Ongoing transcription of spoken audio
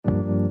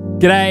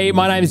G'day,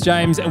 my name is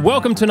James, and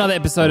welcome to another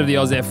episode of the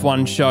Oz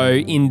F1 show.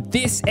 In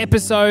this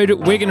episode,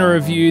 we're going to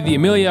review the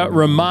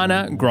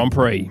Emilia-Romagna Grand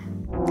Prix.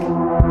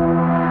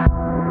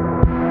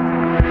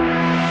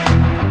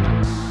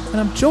 And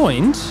I'm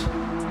joined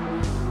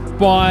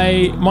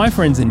by my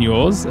friends and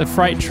yours, a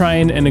freight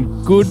train and a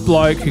good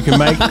bloke who can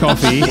make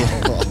coffee.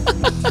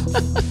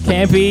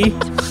 Campy,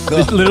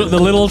 the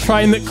little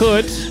train that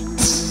could.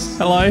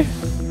 Hello.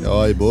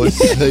 Hi,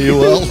 boys. Are you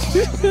well?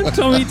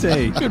 Tommy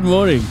T. Good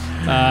morning.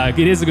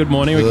 It is a good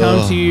morning. We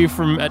come to you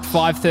from at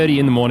 5:30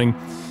 in the morning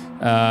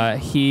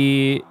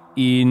here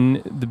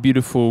in the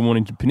beautiful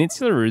Mornington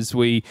Peninsula as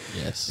we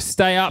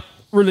stay up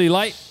really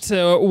late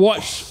to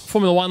watch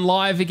Formula One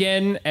live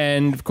again.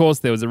 And, of course,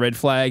 there was a red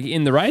flag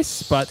in the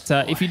race. But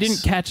if you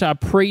didn't catch our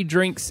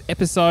pre-drinks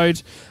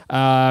episode,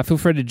 feel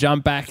free to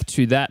jump back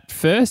to that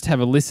first, have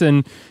a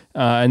listen,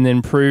 and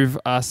then prove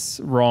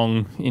us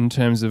wrong in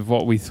terms of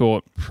what we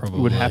thought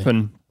would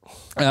happen.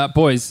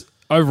 Boys,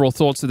 overall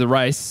thoughts of the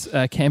race.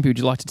 Campy, would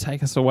you like to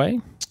take us away?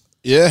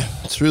 Yeah,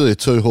 it's really a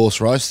two-horse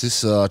race,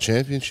 this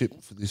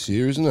championship for this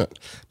year, isn't it?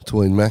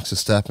 Between Max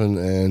Verstappen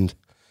and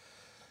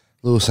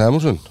Lewis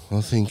Hamilton.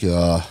 I think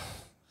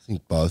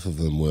both of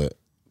them were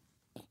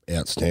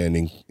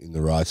outstanding in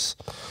the race.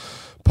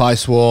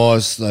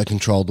 Pace-wise, they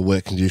controlled the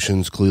wet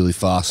conditions, clearly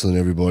faster than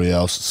everybody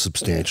else,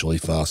 substantially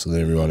faster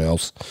than everyone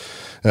else.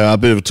 A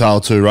bit of a tale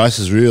of two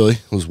races, really.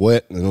 It was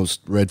wet, and it was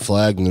red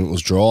flag, and then it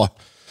was dry.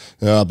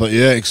 But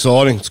yeah,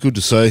 exciting. It's good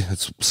to see.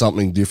 It's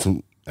something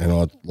different, and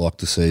I'd like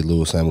to see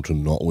Lewis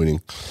Hamilton not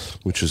winning,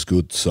 which is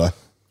good. So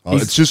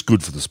it's just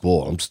good for the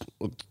sport.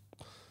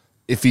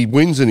 If he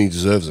wins and he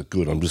deserves it,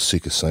 good. I'm just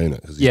sick of seeing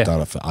it because he's done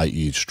it for 8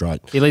 years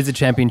straight. He leads the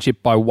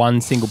championship by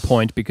one single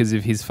point because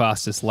of his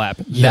fastest lap.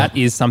 Yeah. That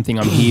is something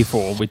I'm here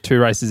for. With two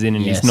races in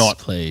and he's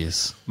not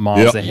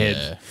miles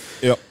ahead.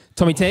 Yeah. Yep.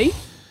 Tommy T?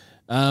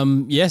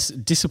 Yes,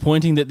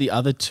 disappointing that the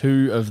other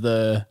two of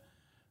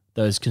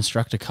those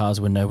constructor cars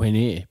were nowhere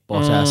near.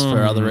 Bottas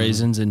for other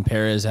reasons, and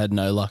Perez had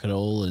no luck at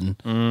all.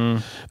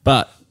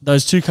 But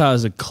those two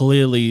cars are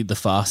clearly the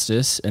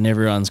fastest, and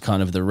everyone's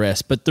kind of the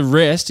rest. But the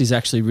rest is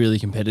actually really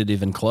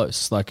competitive and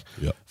close. Like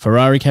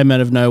Ferrari came out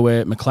of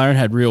nowhere. McLaren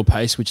had real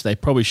pace, which they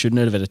probably shouldn't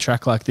have at a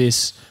track like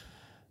this.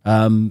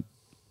 I'm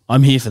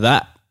here for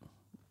that,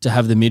 to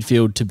have the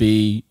midfield to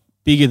be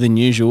bigger than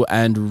usual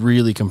and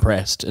really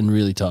compressed and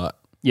really tight.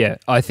 Yeah,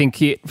 I think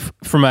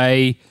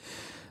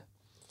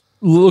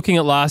looking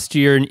at last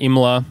year in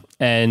Imola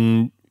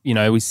and,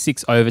 with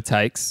 6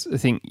 overtakes, I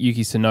think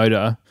Yuki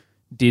Tsunoda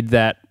did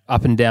that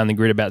up and down the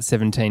grid about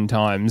 17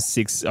 times,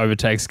 6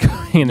 overtakes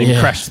going and then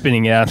crash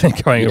spinning out and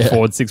then going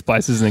forward 6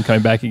 places and then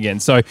coming back again.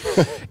 So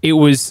it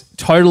was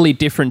totally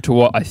different to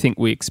what I think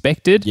we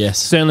expected. Yes.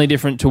 Certainly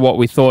different to what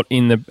we thought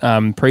in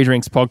the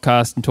pre-drinks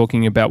podcast and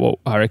talking about what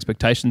our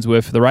expectations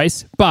were for the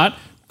race, but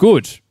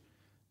good.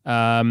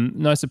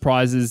 No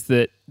surprises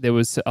that there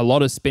was a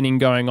lot of spinning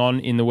going on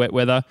in the wet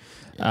weather.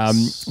 A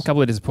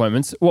couple of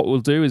disappointments. What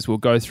we'll do is we'll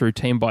go through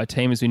team by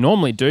team as we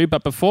normally do.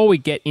 But before we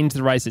get into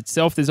the race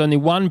itself, there's only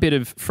one bit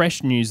of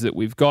fresh news that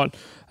we've got.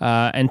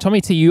 And Tommy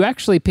T, you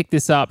actually picked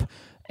this up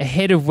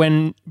ahead of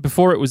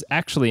before it was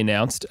actually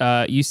announced.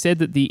 You said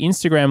that the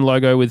Instagram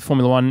logo with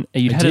Formula One,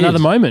 you'd had another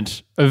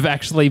moment of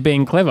actually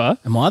being clever.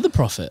 Am I the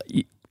prophet?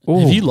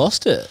 Have you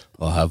lost it?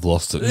 I have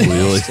lost it,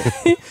 clearly.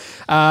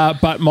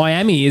 But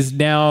Miami has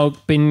now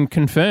been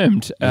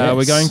confirmed.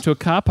 We're going to a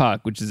car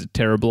park, which is a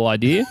terrible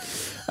idea.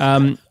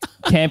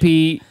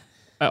 Campy,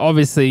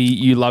 obviously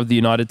you love the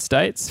United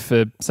States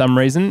for some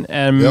reason.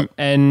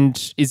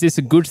 And is this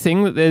a good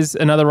thing that there's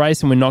another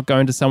race and we're not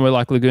going to somewhere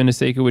like Laguna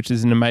Seca, which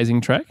is an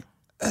amazing track?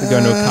 We're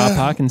going to a car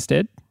park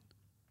instead?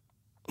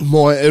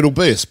 It'll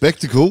be a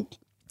spectacle.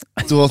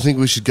 Do I think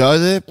we should go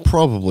there?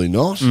 Probably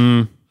not.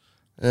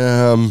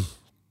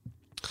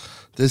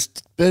 There's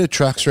better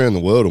tracks around the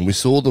world, and we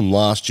saw them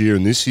last year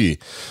and this year.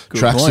 Good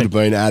tracks point. that have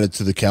been added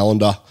to the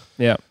calendar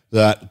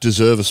that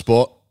deserve a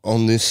spot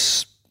on the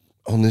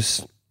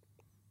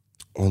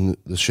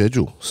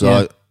schedule.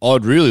 So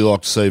I'd really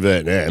like to see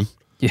Vietnam.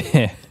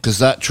 Yeah. Because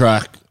that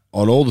track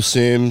on all the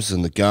sims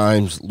and the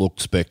games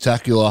looked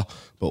spectacular,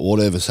 but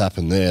whatever's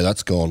happened there,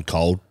 that's gone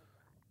cold.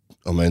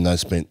 I mean, they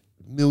spent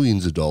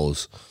millions of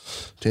dollars,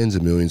 tens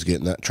of millions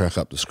getting that track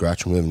up to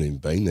scratch, and we haven't even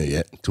been there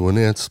yet. To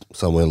announce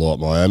somewhere like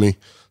Miami,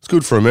 it's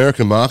good for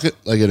American market.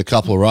 They get a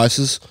couple of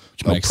races.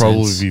 They'll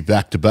probably be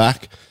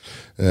back-to-back.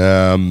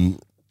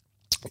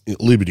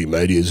 Liberty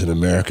Media is an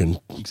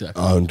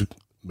American-owned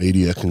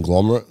media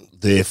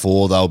conglomerate.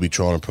 Therefore, they'll be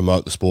trying to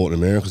promote the sport in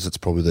America because it's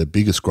probably their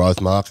biggest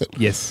growth market.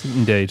 Yes,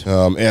 indeed.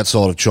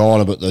 Outside of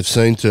China, but they've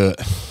seemed to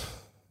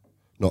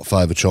not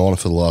favour China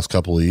for the last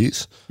couple of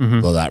years,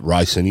 by that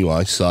race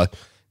anyway. So,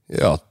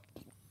 yeah,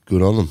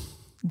 good on them.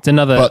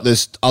 But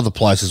there's other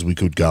places we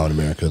could go in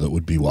America that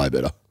would be way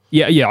better.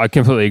 Yeah, I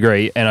completely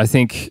agree. And I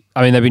think,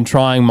 they've been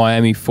trying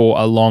Miami for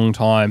a long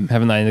time,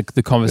 haven't they?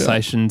 The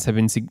conversations have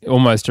been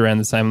almost around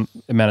the same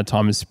amount of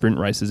time as sprint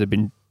races have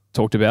been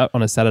talked about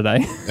on a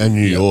Saturday. And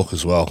New York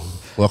as well.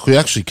 Like, we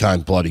actually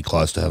came bloody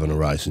close to having a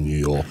race in New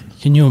York.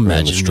 Can you the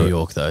imagine New street.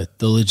 York, though?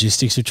 The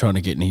logistics of trying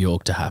to get New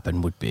York to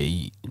happen would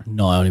be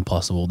nigh on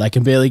impossible. They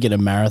can barely get a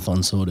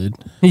marathon sorted.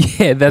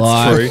 Yeah,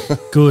 that's true.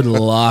 Good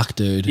luck,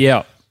 dude.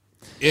 Yeah,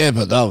 Yeah,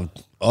 but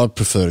I'd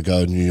prefer to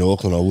go to New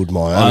York than I would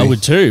Miami. I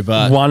would too,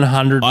 but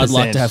 100%. I'd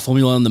like to have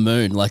Formula One on the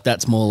moon. Like,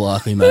 that's more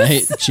likely,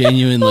 mate.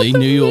 Genuinely,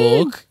 New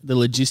York, the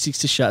logistics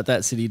to shut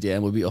that city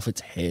down would be off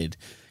its head.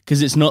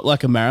 Because it's not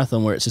like a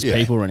marathon where it's just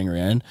people running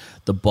around.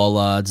 The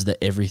bollards,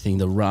 the everything,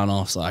 the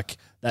runoffs, like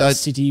that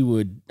city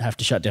would have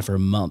to shut down for a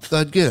month.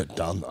 They'd get it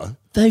done, though.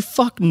 They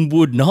fucking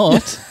would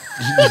not.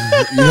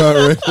 You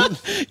know what I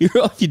mean?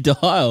 You're off your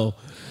dial.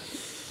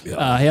 he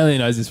only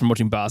knows this from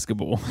watching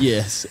basketball.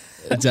 Yes,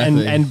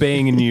 exactly. And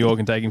being in New York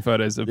and taking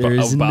photos of, there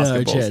is no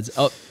basketballs. chance.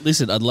 Oh,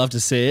 listen, I'd love to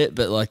see it,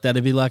 but like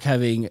that'd be like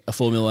having a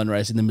Formula One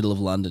race in the middle of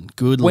London.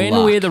 Good luck.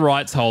 When we're the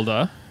rights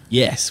holder,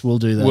 yes, we'll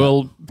do that.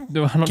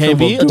 I'm not Can sure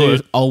be? we'll do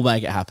it. I'll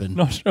make it happen.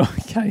 Not sure.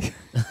 Okay.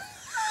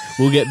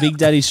 We'll get Big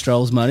Daddy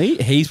Stroll's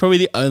money. He's probably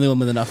the only one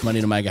with enough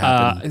money to make it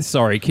happen.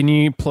 Sorry, can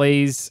you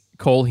please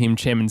call him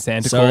Chairman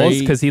Santa Sorry. Claus?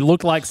 Because he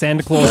looked like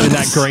Santa Claus in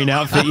that green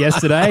outfit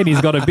yesterday, and he's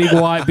got a big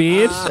white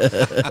beard,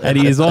 and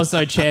he is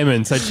also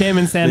Chairman. So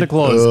Chairman Santa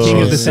Claus,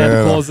 King of the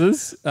Santa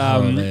Clauses.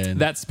 Man.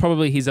 That's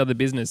probably his other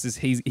business. Is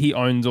he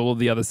owns all of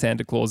the other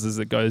Santa Clauses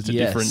that goes to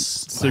different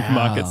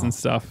supermarkets Wow. and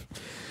stuff.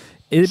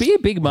 It'd be a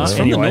big market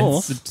From the anyway.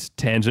 north. It's a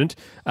tangent.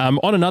 On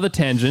another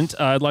tangent,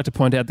 I'd like to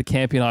point out that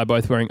Campy and I are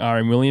both wearing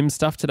RM Williams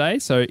stuff today.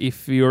 So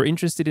if you're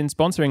interested in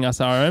sponsoring us,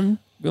 RM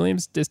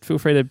Williams, just feel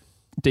free to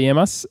DM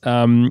us.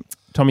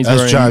 Tommy's As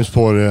wearing James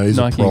pointed out, he's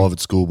Nike. a private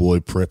schoolboy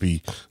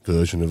preppy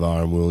version of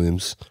RM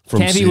Williams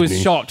from Campy Sydney.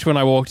 was shocked when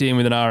I walked in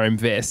with an RM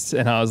vest,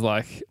 and I was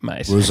like,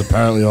 mate, Was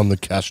apparently on the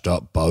cashed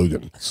up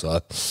bogan. So,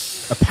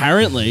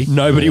 Apparently.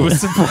 nobody was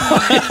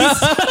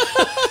surprised.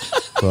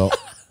 well,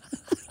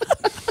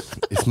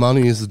 if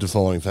money is the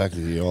defining factor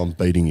here, I'm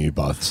beating you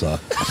both. So,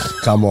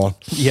 come on.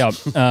 Yep.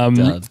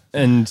 Done.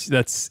 And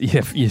that's,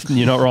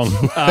 you're not wrong.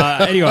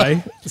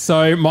 Anyway,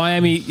 so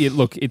Miami,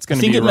 look, it's going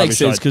I to think be a it makes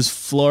sense rubbish because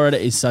Florida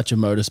is such a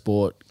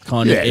motorsport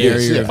kind of Yeah, it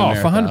is, area yeah. of Oh,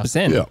 America. for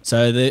 100%. Yeah.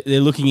 So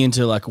they're looking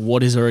into like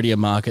what is already a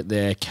market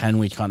there. Can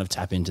we kind of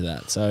tap into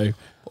that? So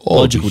Oh,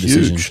 logical it'd be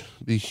decision. huge.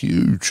 Be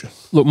huge.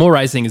 Look, more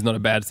racing is not a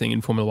bad thing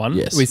in Formula One.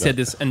 Yes. We said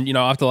this, and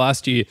after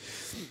last year,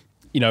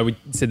 we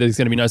said there's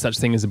going to be no such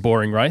thing as a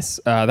boring race.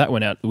 That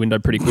went out the window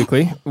pretty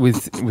quickly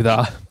with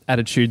our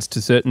attitudes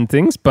to certain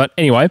things. But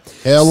anyway,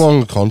 How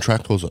long a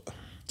contract was it?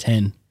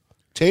 10.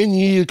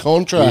 10-year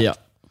contract. Yeah.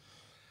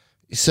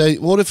 You see,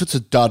 what if it's a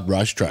dud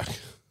racetrack?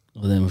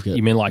 Well, then we've got.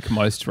 you mean like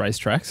most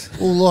racetracks?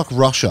 Well, like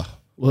Russia.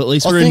 Well, at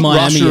least I we're in think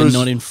Miami Russia and is-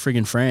 not in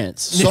friggin'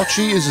 France.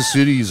 Sochi as a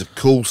city is a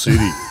cool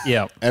city.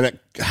 Yeah. And it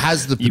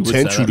has the You would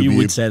say potential that. to You be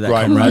would a say that,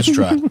 great comrade.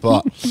 racetrack.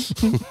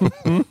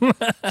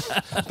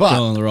 But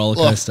on the roller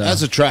like, coaster.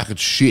 as a track,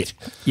 it's shit.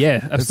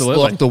 Yeah,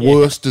 absolutely. It's like the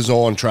worst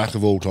design track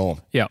of all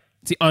time. Yeah.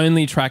 It's the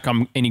only track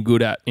I'm any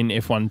good at in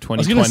F1 2020. I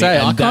was going to say,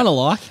 I and kind of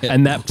like it.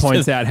 And that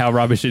points out how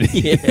rubbish it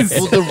is.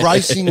 Well, the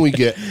racing we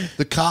get,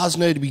 the cars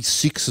need to be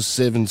 6 or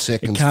 7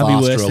 seconds can't be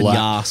faster worse a than lap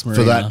Yas for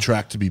Marina. that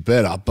track to be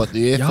better. But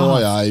the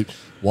FIA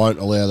won't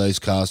allow these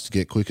cars to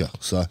get quicker.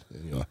 So,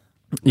 anyway.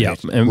 Yeah.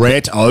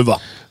 Rant over.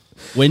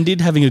 When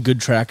did having a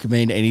good track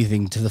mean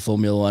anything to the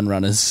Formula One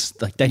runners?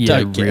 Like they Yeah,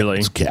 don't get it. really.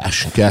 It's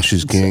Cash. Cash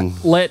is king.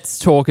 Let's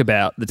talk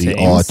about the The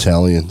teams.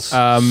 Italians.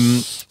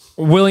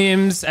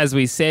 Williams, as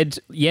we said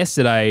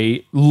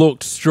yesterday,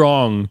 looked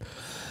strong.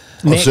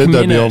 I said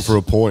they'd be minute, on for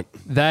a point.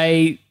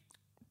 They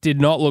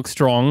did not look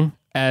strong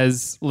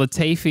as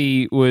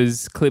Latifi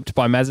was clipped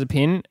by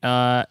Mazepin,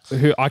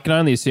 who I can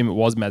only assume it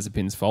was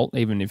Mazepin's fault,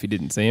 even if he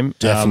didn't see him.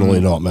 Definitely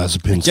not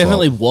Mazepin's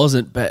Definitely fault.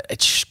 wasn't, but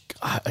it's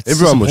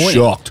Everyone was disappointing.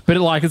 shocked. But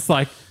it's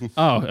like,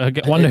 I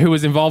wonder who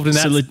was involved in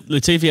that. So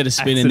Latifi had a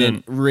spin and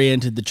accident. then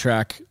re-entered the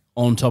track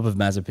on top of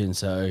Mazepin.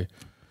 So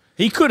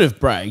he could have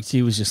braked.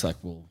 He was just like,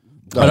 well,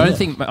 I don't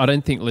think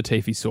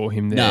Latifi saw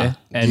him there,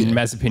 No. and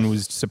Mazepin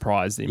was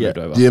surprised that he moved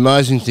over. The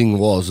amazing thing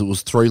was, it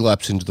was 3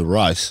 laps into the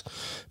race.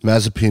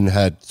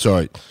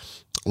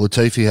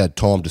 Latifi had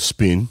time to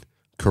spin,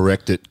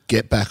 correct it,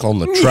 get back on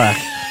the track,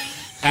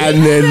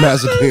 and then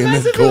Mazepin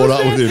had caught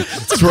up with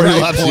him 3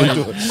 laps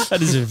into it.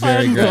 that is a I very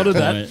hadn't great thought of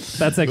point. that.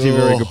 That's actually a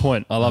very good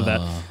point. I love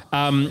that.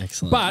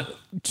 Excellent. But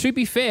to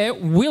be fair,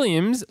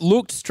 Williams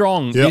looked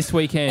strong Yep. this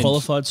weekend.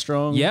 Qualified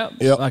strong. Yep.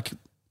 Yep.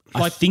 I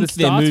Like, think the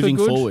they're starts were moving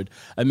good. forward.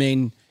 I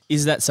mean,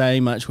 is that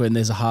saying much when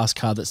there's a Haas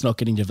car that's not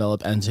getting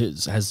developed and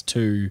has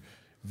 2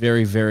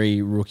 very,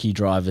 very rookie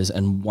drivers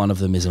and one of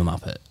them is a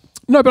Muppet?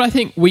 No, but I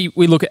think we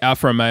look at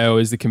Alfa Romeo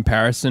as the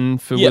comparison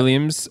for Yep.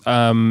 Williams.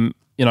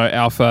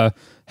 Alfa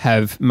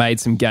have made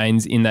some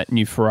gains in that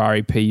new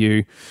Ferrari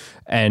PU,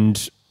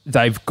 and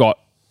they've got,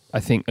 I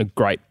think, a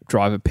great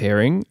driver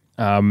pairing.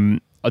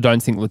 I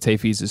don't think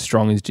Latifi is as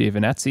strong as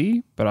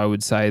Giovinazzi, but I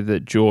would say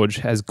that George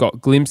has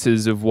got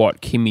glimpses of what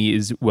Kimi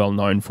is well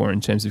known for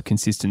in terms of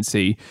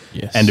consistency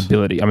Yes. and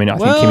ability. I mean, I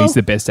Well, think Kimi's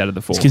the best out of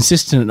the 4. It's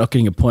consistent at not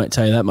getting a point,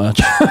 tell you that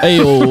much. Hey,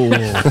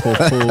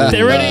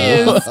 There it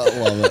is.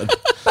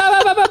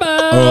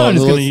 All I'm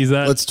just going to use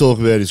that. Let's talk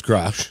about his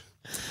crash.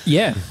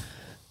 Yeah.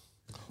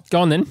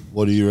 Go on then.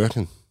 What do you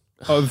reckon?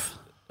 Of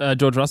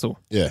George Russell.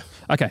 Yeah.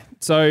 Okay,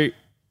 so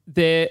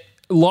there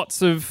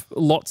lots of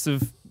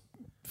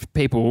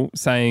people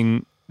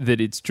saying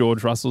that it's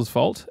George Russell's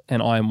fault,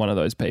 and I am one of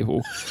those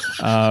people.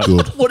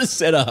 Good. What a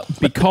setup.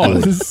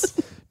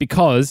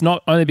 Because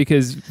not only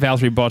because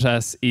Valtteri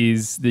Bottas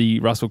is the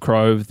Russell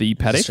Crowe of the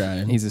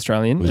paddock, he's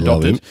Australian, We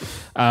adopted.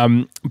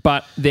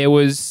 But there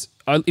was,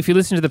 if you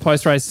listen to the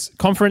post-race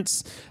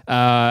conference,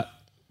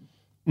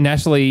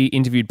 Natalie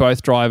interviewed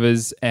both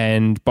drivers,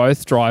 and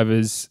both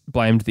drivers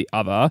blamed the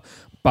other.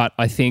 But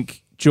I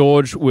think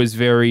George was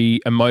very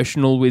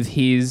emotional with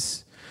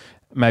his.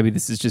 Maybe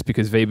this is just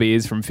because VB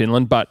is from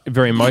Finland, but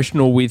very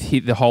emotional with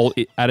the whole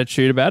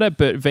attitude about it.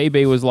 But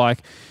VB was like,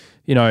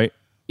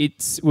 we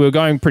were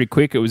going pretty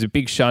quick. It was a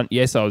big shunt.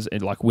 Yes, I was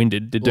like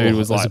winded. The dude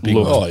was like,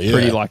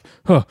 pretty like,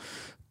 huh.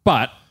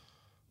 But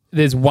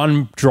there's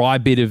one dry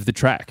bit of the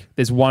track.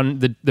 There's one,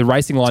 the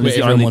racing line is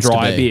the only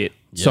dry bit.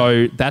 Yeah.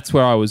 So that's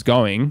where I was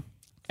going.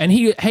 And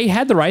he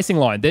had the racing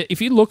line. If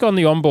you look on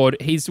the onboard,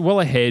 he's well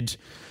ahead.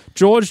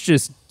 George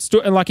just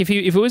stood, and like if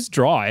it was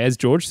dry, as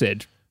George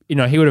said, he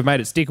would have made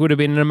it stick. It would have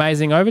been an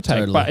amazing overtake.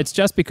 Totally. But it's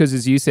just because,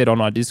 as you said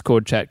on our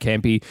Discord chat,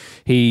 Campy,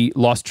 he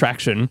lost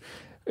traction.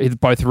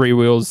 Both rear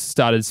wheels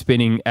started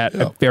spinning at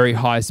a very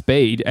high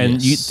speed, and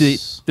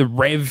the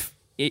rev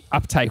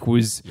uptake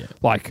was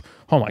like,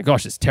 oh my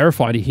gosh, it's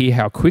terrifying to hear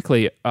how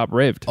quickly it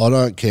up-revved. I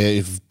don't care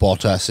if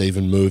Bottas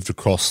even moved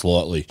across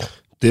slightly.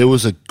 There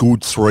was a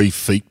good 3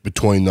 feet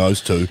between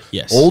those two.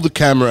 Yes. All the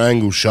camera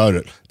angles showed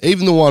it.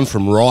 Even the one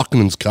from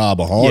Raikkonen's car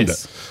behind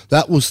it.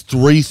 That was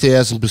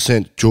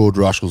 3,000% George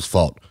Russell's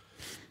fault.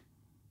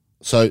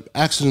 So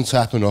accidents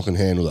happen, I can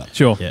handle that.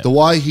 Sure. Yeah. The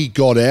way he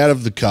got out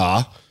of the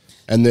car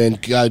and then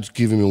go to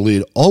give him a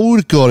lid, I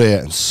would have got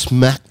out and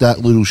smacked that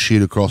little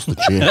shit across the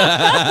chin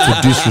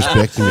for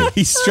disrespecting me.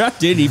 He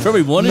strapped in. He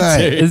probably wanted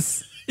to.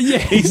 Yeah,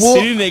 he's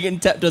sitting there getting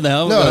tapped on the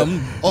helmet.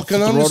 No, I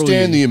can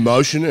understand the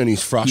emotion and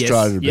he's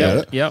frustrated about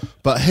it. Yep.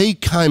 But he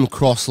came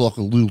across like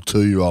a little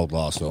 2-year-old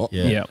last night.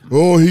 Yeah.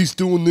 Oh, he's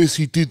doing this,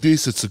 he did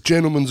this, it's a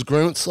gentleman's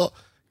agreement. It's like,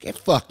 get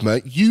fucked,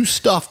 mate. You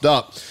stuffed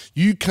up.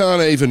 You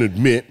can't even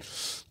admit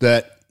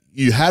that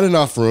you had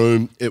enough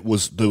room. There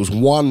was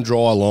one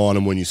dry line,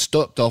 and when you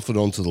stepped off it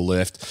onto the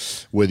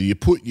left, whether you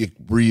put your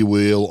rear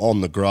wheel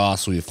on the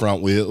grass or your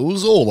front wheel, it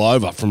was all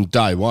over from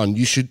day one.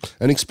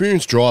 An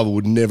experienced driver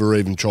would never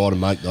even try to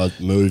make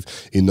that move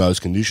in those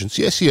conditions.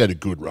 Yes, he had a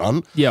good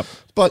run. Yep.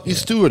 But you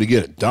still got to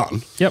get it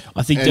done. Yep.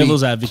 I think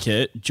devil's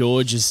advocate,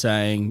 George is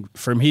saying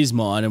from his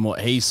mind and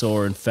what he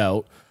saw and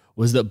felt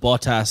was that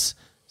Bottas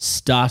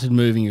started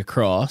moving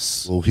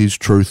across. Well, his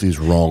truth is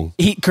wrong.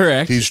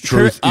 Correct. His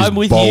truth is I'm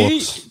with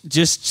bollocks. you.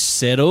 Just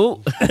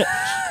settle.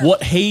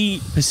 What he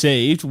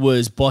perceived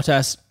was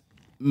Bottas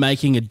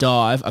making a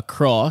dive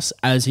across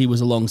as he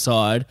was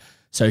alongside,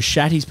 so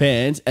shat his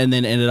pants and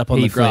then ended up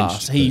on the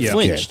grass. He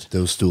flinched. Yeah,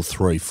 there was still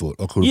 3 foot.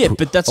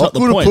 But that's not the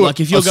point. Like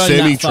if you're going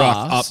that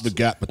fast, up the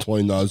gap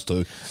between those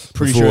two.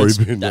 Pretty sure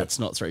that's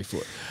not 3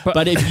 foot.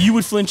 But if you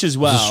would flinch as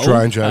well, it's a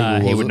strange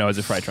angle, he would know it's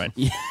a freight train.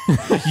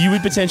 You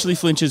would potentially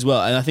flinch as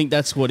well, and I think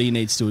that's what he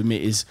needs to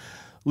admit is,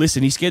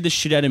 listen, he scared the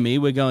shit out of me.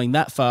 We're going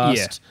that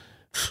fast.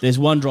 Yeah. There's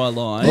one dry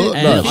line,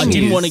 and I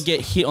didn't want to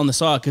get hit on the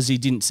side because he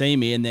didn't see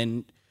me, and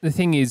then the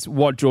thing is,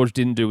 what George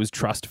didn't do was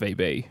trust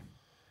VB.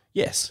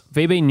 Yes.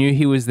 VB knew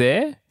he was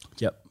there.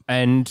 Yep.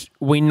 And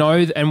we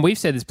know, and we've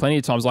said this plenty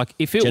of times, like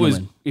if it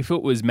was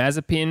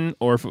Mazepin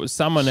or if it was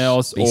someone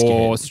else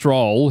or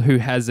Stroll who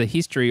has a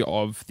history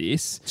of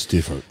this. It's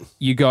different.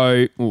 You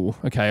go, oh,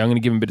 okay, I'm going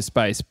to give him a bit of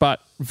space. But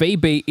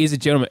VB is a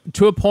gentleman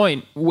to a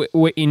point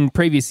in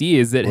previous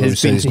years that has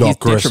been to his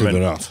detriment.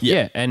 Enough.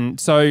 Yeah, and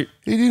so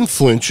he didn't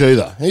flinch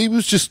either. He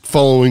was just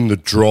following the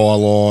dry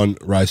line,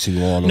 racing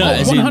line. No,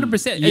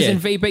 100%. As in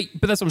VB,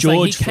 but that's what I'm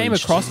George saying. He came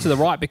across to the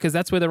right because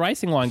that's where the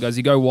racing line goes.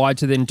 You go wide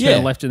to then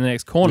turn left in the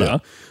next corner. Yeah.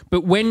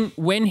 But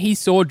when he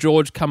saw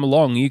George come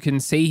along, you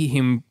can see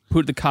him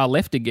put the car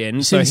left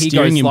again, so he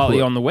goes slightly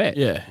on the wet.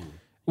 Yeah.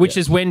 Which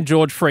is when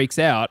George freaks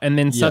out, and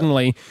then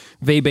suddenly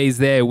VB's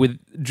there with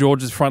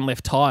George's front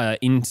left tyre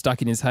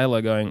stuck in his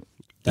halo going,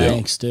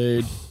 thanks,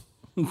 dude.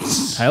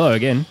 Halo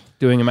again,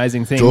 doing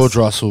amazing things. George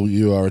Russell,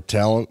 you are a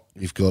talent.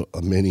 You've got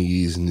many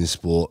years in this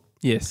sport.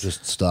 Yes.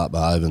 Just start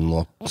behaving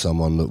like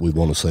someone that we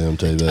want to see on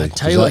TV. I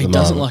tell you what, he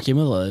doesn't like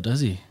Imola, does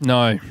he?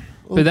 No.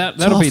 But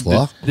that'll be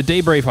the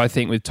debrief, I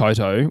think, with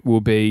Toto will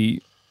be,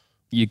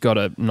 you got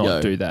to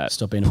not do that.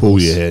 Stop being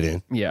pull your head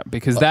in. Yeah,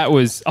 because that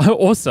was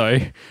also,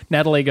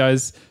 Natalie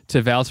goes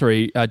to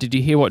Valtteri, did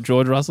you hear what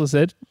George Russell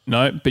said?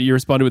 No, but you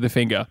responded with a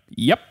finger.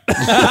 Yep.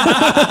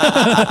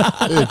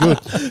 Yeah, good.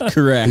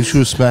 Correct. He should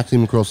have smacked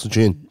him across the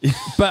chin.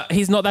 But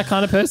he's not that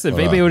kind of person.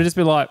 VB would have just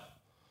been like,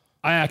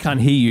 I can't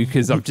hear you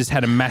because I've just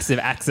had a massive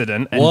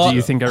accident, and do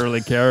you think I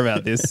really care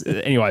about this?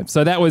 Anyway,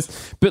 so that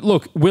was... But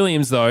look,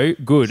 Williams, though,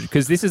 good,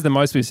 because this is the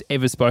most we've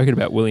ever spoken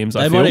about Williams,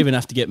 They might even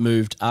have to get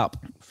moved up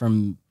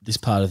from this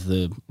part of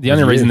the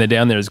only reason they're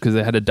down there is because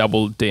they had a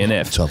double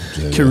DNF. Top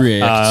two.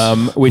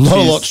 Correct. Which Not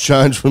a is, lot's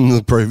changed from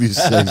the previous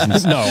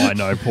seasons. No, I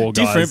know, poor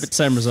guys. Different, but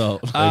same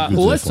result.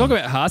 Well, let's talk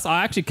about Haas.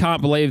 I actually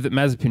can't believe that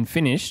Mazepin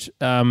finished.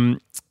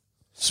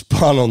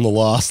 Spun on the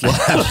last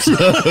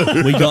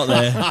lap. We got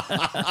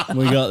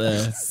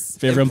there.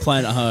 For everyone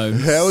playing at home.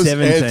 How is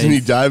 17th. Anthony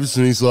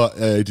Davidson? He's like,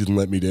 he didn't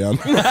let me down.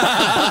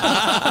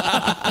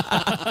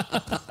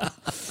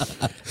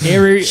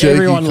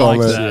 Everyone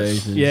likes comment.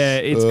 that. Yeah,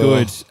 it's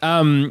good.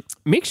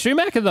 Mick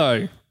Schumacher,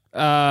 though,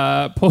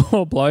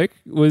 poor bloke,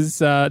 was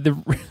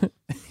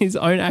his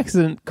own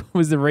accident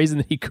was the reason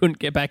that he couldn't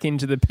get back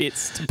into the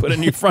pits to put a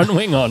new front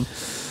wing on,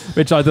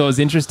 which I thought was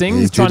interesting.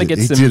 He's trying to get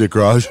some. He did a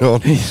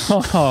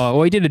Grosjean.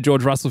 Well, he did a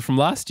George Russell from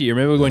last year.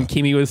 Remember when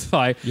Kimi was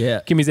like,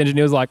 Kimi's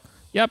engineer was like,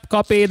 "Yep,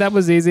 copy. That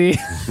was easy."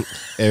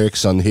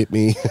 Ericsson hit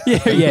me. yeah,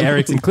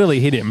 Ericsson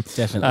clearly hit him.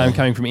 Definitely.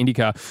 Coming from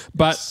IndyCar.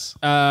 But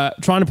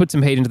trying to put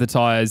some heat into the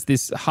tyres,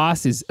 this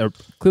Haas is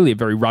clearly a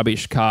very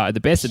rubbish car at the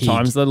best of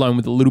times, let alone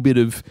with a little bit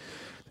of,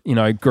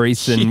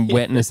 grease and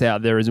wetness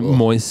out there, as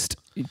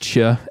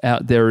moisture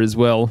out there as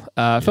well.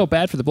 Felt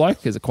bad for the bloke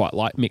because I quite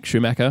like Mick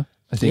Schumacher.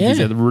 I think he's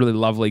a really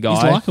lovely guy.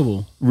 He's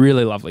likeable.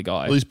 Really lovely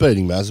guy. Well, he's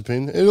beating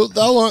Mazepin.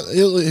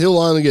 He'll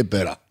only get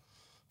better.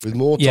 With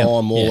more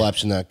time, more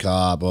laps in that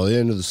car, by the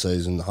end of the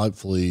season,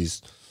 hopefully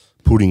he's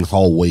putting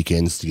whole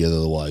weekends together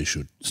the way he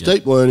should.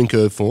 Steep learning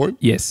curve for him.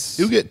 Yes.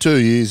 He'll get 2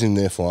 years in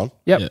F1.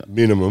 Yep.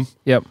 Minimum.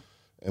 Yep.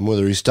 And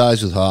whether he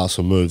stays with Haas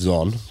or moves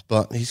on,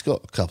 but he's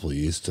got a couple of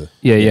years to...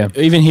 Yeah.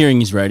 Even hearing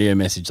his radio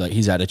message, like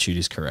his attitude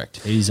is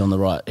correct. He's on the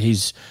right.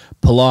 He's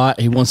polite.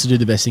 He wants to do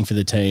the best thing for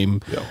the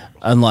team,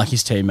 unlike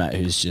his teammate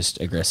who's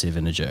just aggressive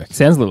and a jerk.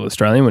 Sounds a little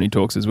Australian when he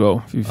talks as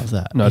well. Love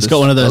that. He's got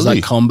one of those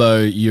like combo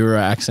Euro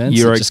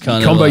accents.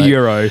 Combo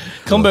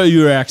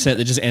Euro accent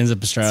that just ends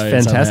up Australian.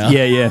 It's fantastic.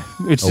 Somehow. Yeah.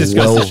 It's just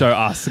goes to show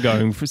us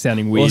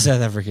sounding weird. Or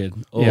South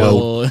African.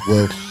 Well,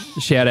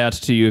 shout out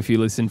to you if you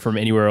listen from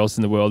anywhere else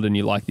in the world and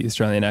you like the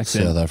Australian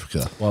accent. South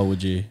Africa. Why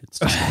would you? It's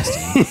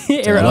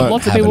disgusting.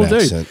 Lots of people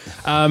do.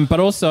 But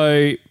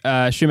also,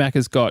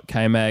 Schumacher's got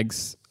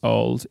K-Mag's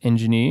old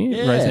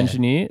engineer, race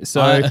engineer.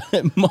 So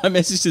my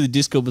message to the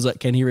Discord was like,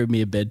 "Can he read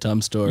me a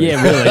bedtime story?"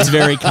 Yeah, really. It's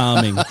very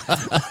calming.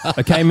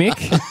 Okay, Mick.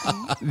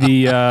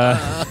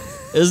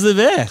 It was the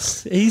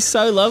best. He's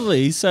so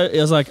lovely. I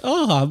was like,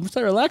 I'm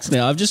so relaxed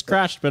now. I've just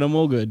crashed, but I'm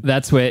all good.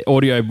 That's where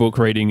audiobook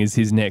reading is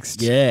his next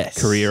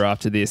career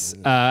after this.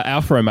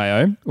 Alfa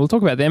Romeo, we'll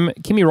talk about them.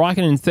 Kimi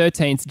Räikkönen in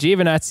 13th,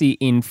 Giovinazzi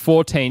in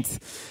 14th.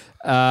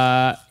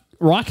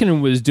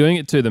 Räikkönen was doing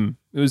it to them.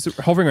 It was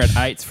hovering around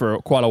 8th for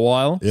quite a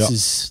while. Yep.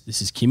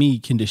 This is Kimi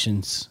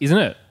conditions. Isn't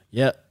it?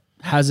 Yep.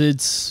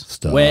 Hazards,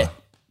 wet.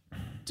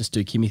 Just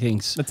do Kimi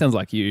things. That sounds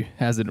like you.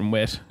 Hazard and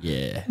wet.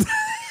 Yeah.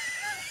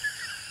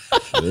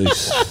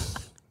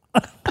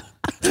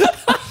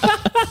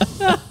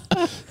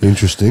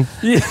 Interesting.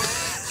 Yeah.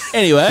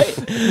 Anyway,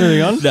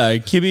 moving on. No,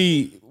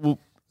 Kimi.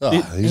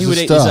 He would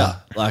eat this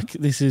up. Like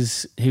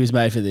he was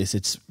made for this.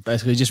 It's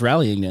basically just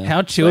rallying now.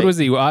 How chilled was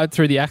he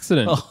through the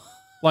accident?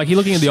 Like, he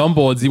looking at the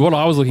onboards, what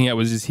I was looking at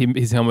was just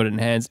his helmet and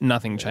hands.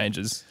 Nothing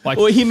changes. Like,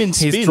 or him in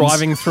spins. He's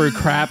driving through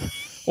crap,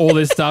 all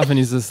this stuff, and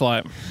he's just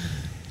like...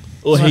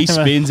 Or he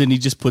spins and he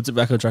just puts it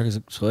back on track. It's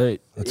like,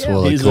 sweet. That's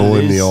why they call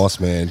him the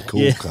Iceman.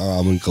 Cool,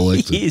 calm and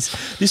collected. He is.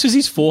 This was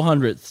his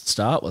 400th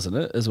start, wasn't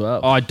it, as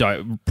well? I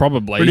don't...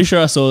 Probably. Pretty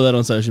sure I saw that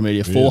on social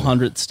media.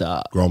 400th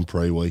start. Grand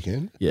Prix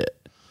weekend. Yeah.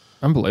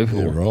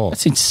 Unbelievable. Yeah, right.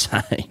 That's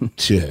insane.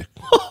 Yeah.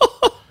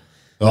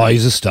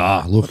 He's a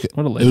star. Look, it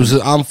was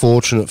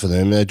unfortunate for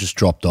them. They just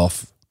dropped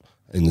off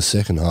in the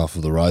second half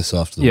of the race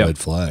after the red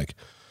flag.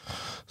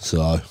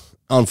 So,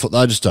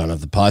 they just don't have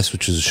the pace,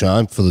 which is a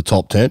shame for the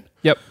top 10.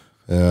 Yep.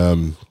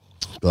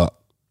 But,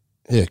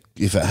 yeah,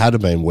 if it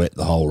had been wet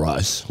the whole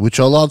race,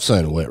 which I love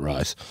seeing a wet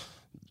race,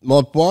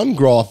 my one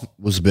gripe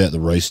was about the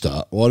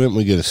restart. Why didn't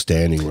we get a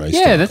standing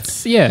restart?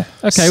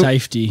 Okay.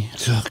 Safety.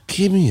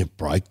 Give me a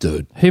break,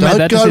 dude. Who don't made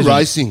that go decision?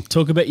 racing.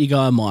 Talk about your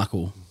guy,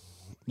 Michael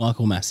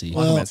Massey.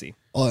 Michael Massey.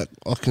 I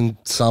can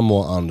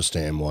somewhat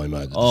understand why he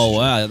made the decision. Oh,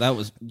 wow. That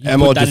was...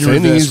 Am I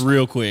defending this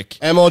real quick?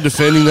 Am I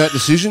defending that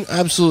decision?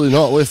 Absolutely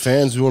not. We're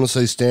fans. We want to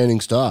see standing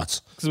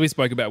starts. Because we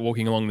spoke about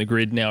walking along the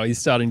grid now. He's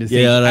starting to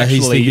think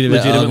he's thinking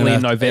about, legitimately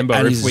in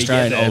November if we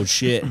get there. Old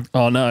shit.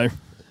 Oh, no.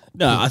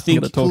 No, I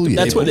think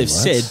that's what they've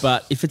said,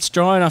 but if it's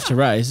dry enough to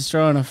race, it's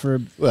dry enough for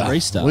a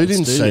restart. We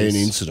didn't see an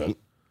incident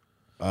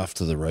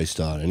after the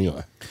restart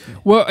anyway.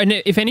 Well, and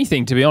if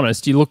anything, to be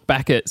honest, you look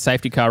back at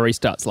safety car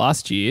restarts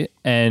last year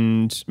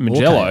and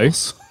Mugello,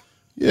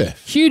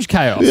 huge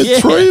chaos. Yeah,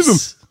 3 of them.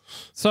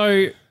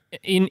 So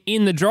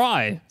in the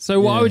dry.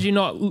 So why would you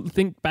not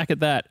think back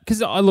at that?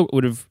 Because I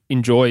would have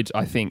enjoyed,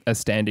 I think, a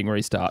standing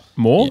restart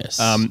more.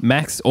 Yes.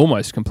 Max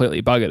almost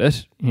completely buggered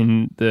it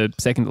in the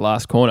second to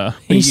last corner.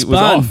 He was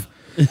spun. off.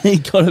 He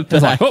got it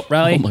back. Like,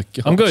 rally. Oh my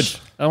gosh. I'm good.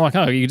 I'm like,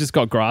 you just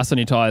got grass on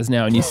your tyres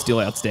now and you're still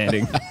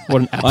outstanding.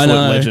 What an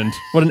absolute legend.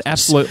 What an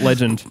absolute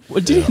legend.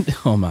 What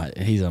oh, mate,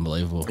 he's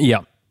unbelievable.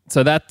 Yeah.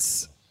 So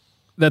that's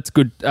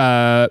good.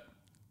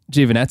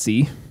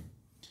 Giovinazzi.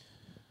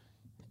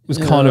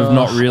 was kind of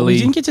not really. We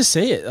didn't get to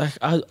see it. Like,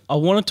 I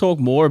want to talk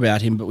more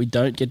about him, but we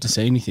don't get to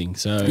see anything.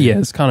 So Yeah,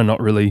 it's kind of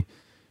not really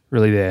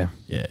there.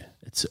 yeah,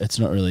 it's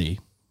not really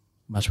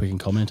much we can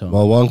comment on.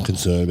 My one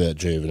concern about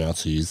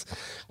Giovinazzi is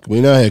we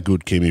know how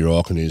good Kimi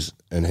Räikkönen is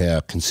and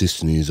how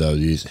consistent he is over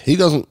the years. He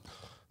doesn't,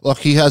 like,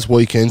 he has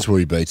weekends where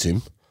he beats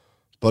him,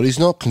 but he's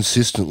not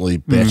consistently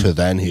better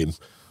than him.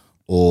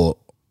 Or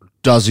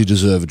does he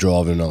deserve a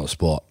drive in another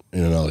spot,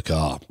 in another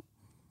car?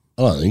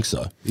 I don't think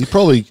so.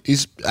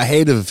 He's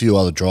ahead of a few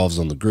other drivers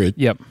on the grid.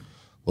 Yep.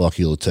 Like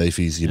your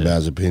Latifis, your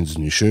Mazepins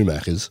and your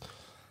Schumachers.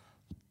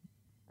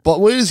 But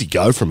where does he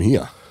go from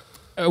here?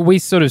 We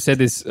sort of said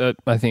this,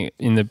 I think,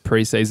 in the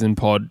preseason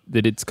pod,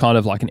 that it's kind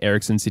of like an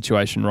Ericsson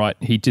situation, right?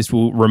 He just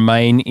will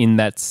remain in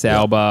that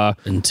Sauber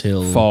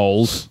Until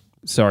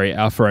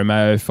Alfa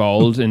Romeo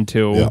fold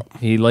until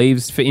he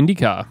leaves for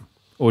IndyCar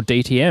or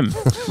DTM.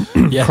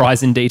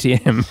 Kryzen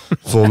DTM.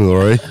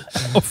 Formula E.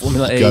 Or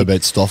Formula E. Go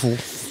bet Stoffel.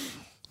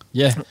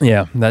 Yeah.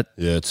 Yeah, Yeah,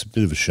 it's a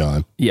bit of a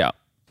shame. yeah.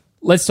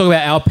 Let's talk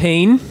about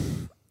Alpine.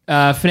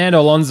 Fernando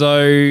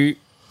Alonso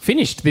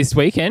finished this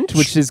weekend,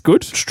 which is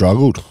good.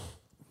 Struggled.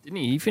 Didn't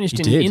he? He finished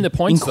He did. in the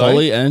points, in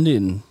quali and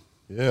in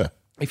Yeah.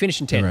 He finished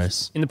in The 10th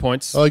race. in the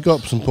points. Oh, he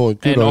got some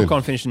point. Good And on him.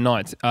 Ocon finished in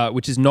 9th,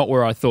 which is not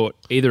where I thought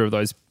either of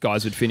those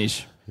guys would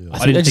finish. I think didn't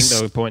they think just-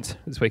 there were points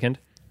this weekend.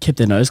 kept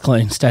their nose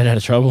clean, stayed out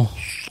of trouble.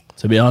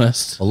 To be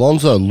honest,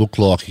 Alonso looked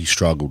like he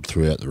struggled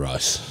throughout the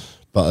race.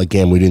 But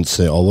again, we didn't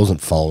see, I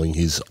wasn't following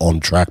his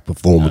on-track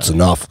performance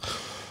enough.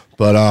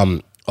 But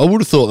I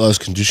would have thought those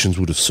conditions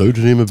would have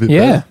suited him a bit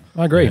better.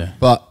 I agree. Yeah.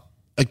 But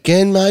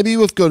again, maybe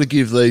we've got to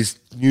give these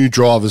new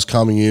drivers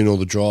coming in or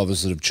the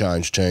drivers that have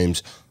changed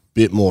teams a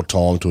bit more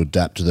time to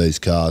adapt to these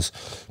cars.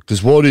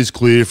 Because what is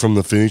clear from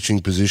the finishing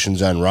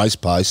positions and race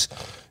pace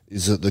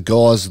is that the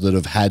guys that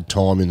have had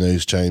time in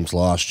these teams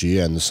last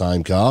year and the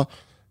same car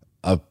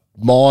are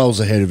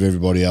miles ahead of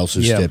everybody else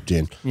who stepped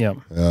in. Yeah.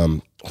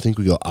 I think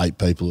we got 8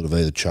 people that have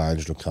either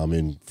changed or come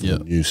in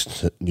from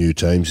new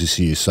teams this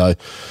year. So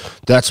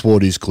that's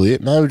what is clear.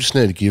 Maybe we just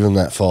need to give them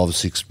that 5 or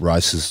 6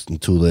 races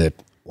until they're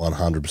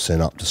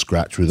 100% up to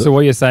scratch with it. So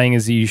what you're saying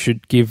is you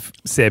should give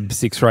Seb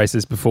 6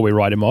 races before we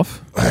write him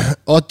off?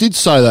 I did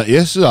say that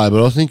yesterday,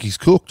 but I think he's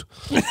cooked.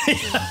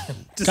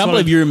 can't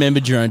believe you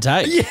remembered your own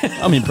take. Yeah.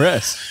 I'm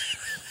impressed.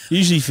 You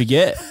usually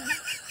forget,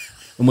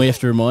 and we have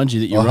to remind you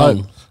that you're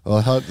wrong. I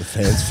hope the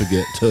fans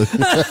forget too.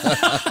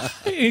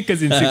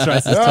 Because in 6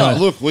 races No, time.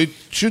 look, we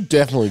should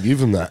definitely give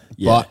them that.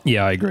 Yeah. But,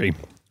 Yeah, I agree.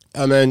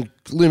 I mean,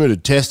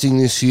 limited testing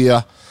this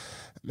year.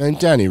 I mean,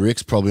 Danny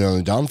Rick's probably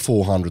only done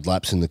 400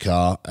 laps in the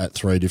car at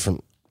 2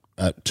 different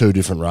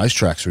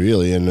racetracks,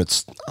 really, and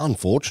it's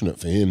unfortunate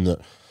for him that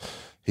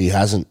he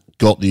hasn't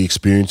got the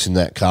experience in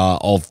that car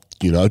of,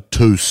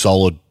 2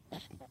 solid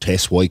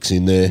test weeks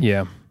in there.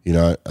 Yeah.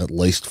 At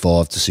least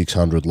 500 to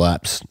 600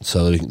 laps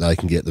so that they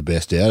can get the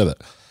best out of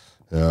it.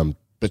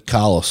 But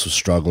Carlos was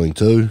struggling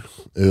too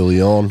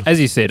early on. As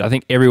you said, I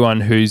think everyone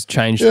who's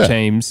changed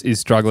teams is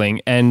struggling.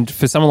 And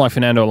for someone like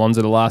Fernando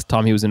Alonso, the last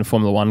time he was in a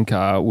Formula One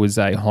car was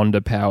a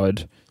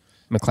Honda-powered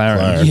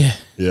McLaren. Yeah.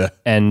 Yeah.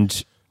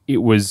 And it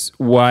was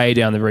way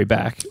down the very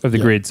back of the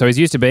grid. So he's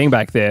used to being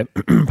back there,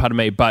 pardon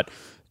me, but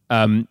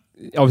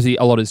obviously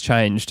a lot has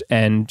changed.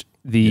 And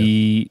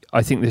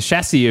I think the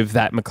chassis of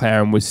that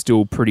McLaren was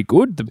still pretty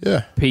good.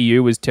 The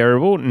PU was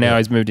terrible. Now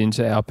he's moved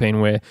into Alpine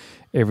where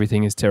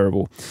everything is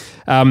terrible.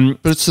 But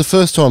it's the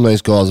first time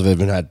these guys have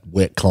ever had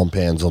wet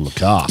compounds on the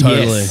car.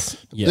 Totally. Yes.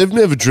 Yeah.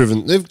 They've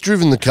driven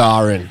the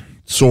car in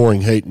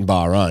soaring heat in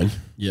Bahrain.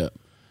 Yeah.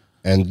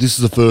 And this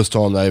is the first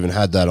time they even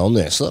had that on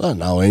there. So they don't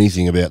know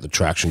anything about the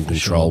traction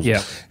controls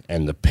Yeah.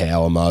 and the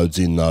power modes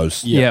in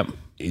those. Yeah.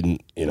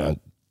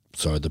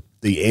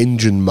 The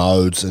engine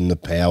modes and the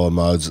power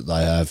modes that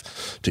they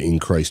have to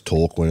increase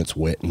torque when it's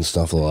wet and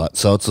stuff like that.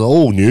 So it's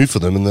all new for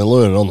them and they're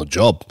learning on the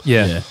job.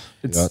 Yeah. Yeah.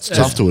 It's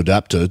tough to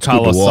adapt to. It's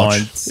Carlos good to watch.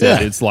 Sainz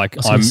said it's like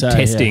was I'm gonna say,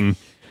 testing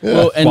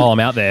Well, and while I'm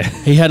out there.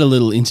 he had a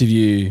little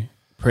interview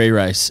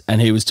pre-race,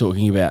 and he was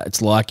talking about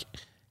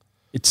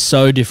it's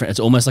so different. It's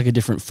almost like a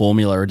different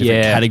formula or a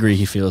different category.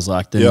 He feels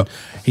like. Then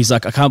he's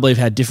like, I can't believe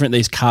how different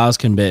these cars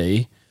can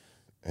be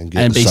and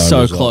and the be same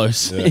so result.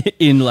 close Yeah.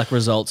 in like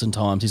results and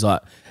times. He's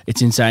like,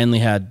 it's insanely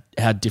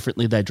how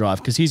differently they drive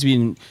because he's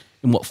been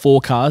in 4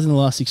 cars in the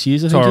last 6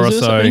 years. I think Toro is it,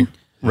 or Rosso, something?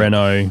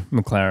 Renault,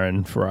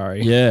 McLaren,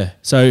 Ferrari. Yeah.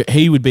 So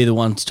he would be the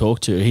one to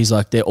talk to. He's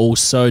like, they're all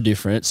so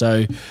different.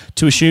 So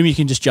to assume you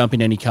can just jump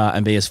in any car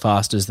and be as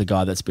fast as the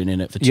guy that's been in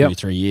it for 2 or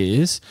 3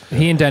 years.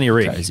 He and Danny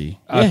Rick Crazy.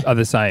 are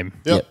the same.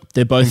 Yep.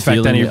 They're both In fact,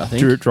 feeling Danny it, I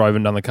think. drove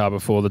and done the car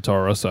before the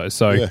Toro Rosso.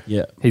 So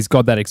Yeah. he's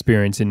got that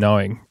experience in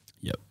knowing.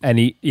 Yep. And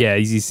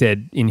as he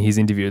said in his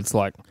interview, it's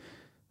like,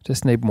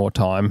 just need more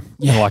time.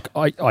 Yeah.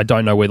 And I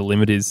don't know where the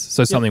limit is.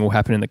 So something will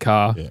happen in the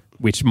car,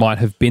 which might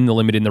have been the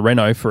limit in the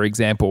Renault, for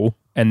example,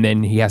 and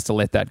then he has to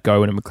let that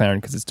go in a McLaren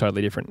because it's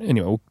totally different.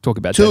 Anyway, we'll talk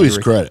about To Danny his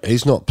Rick. credit,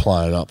 he's not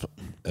playing up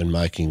and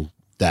making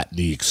that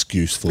the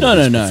excuse for No,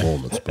 his no.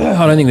 performance. But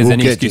I don't think there's we'll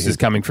any get to excuses him.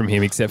 coming from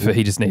him except for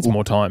he just needs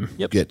more time.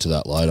 Get to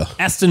that later.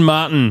 Aston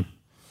Martin.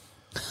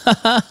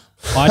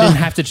 I didn't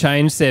have to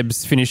change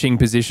Seb's finishing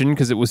position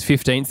because it was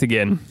 15th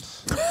again.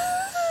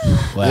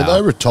 Wow. Yeah,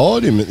 they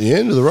retired him at the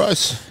end of the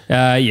race.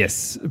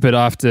 Yes, but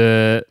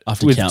after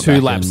with count 2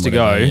 back laps and to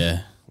go, whatever,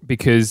 yeah.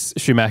 because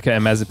Schumacher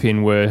and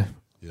Mazepin were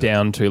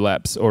down 2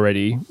 laps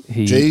already.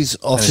 Jeez,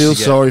 I feel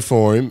sorry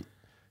for him.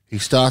 He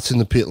starts in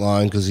the pit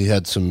lane because he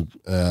had some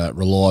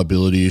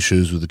reliability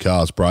issues with the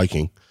car's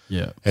braking.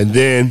 Yeah. And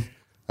then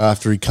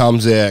after he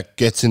comes out,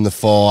 gets in the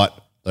fight,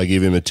 they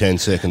give him a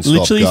 10-second stop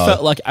Literally go.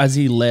 felt like as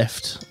he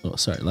left. Oh,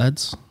 sorry,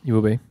 lads. You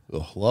will be.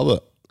 Oh, love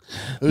it.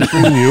 Who's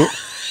ringing you?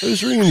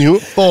 Who's ringing you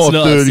at It's not, it's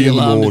 5:30 the in the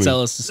alarm to morning?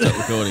 tell us to stop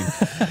recording,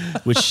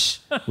 which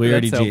we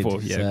already That's did.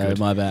 helpful. Yeah, so good.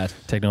 my bad.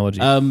 Technology.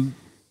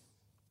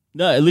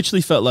 No, it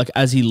literally felt like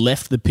as he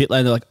left the pit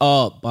lane, they're like,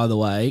 "Oh, by the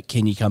way,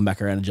 can you come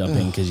back around and jump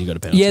in because you got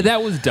a penalty?" yeah,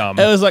 that was dumb.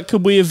 It was like,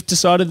 could we have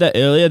decided that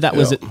earlier? That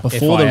was it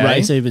before the FIA.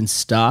 race even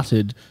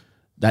started.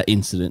 That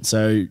incident.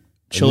 So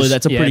surely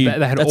that's a yeah, pretty.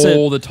 they had that's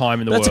all the time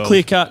in the That's world. a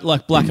clear cut,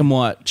 like black and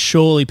white.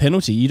 Surely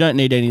penalty. You don't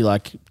need any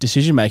like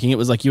decision making. It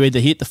was like you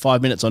either hit the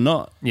 5 minutes or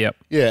not. Yep.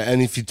 Yeah,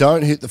 and if you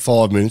don't hit the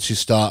 5 minutes, you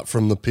start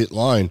from the pit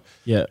lane.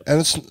 Yeah,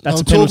 And it's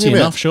that's a penalty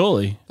enough.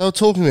 Surely. They were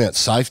talking about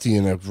safety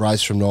in a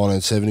race from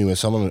 1970 where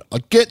someone, I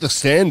get the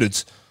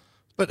standards,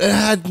 but it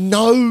had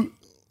no,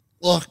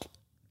 like,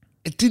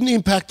 it didn't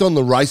impact on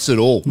the race at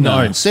all.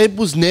 No. Seb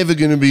was never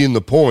going to be in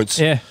the points.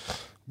 Yeah.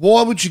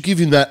 Why would you give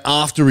him that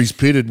after he's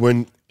pitted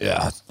when,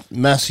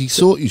 Massey,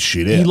 sort your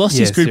shit out? He lost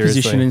his Yeah, grid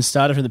seriously. position and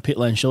started from the pit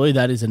lane. Surely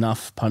that is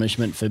enough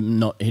punishment for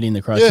not hitting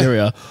the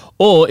criteria.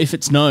 Or if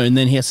it's known,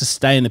 then he has to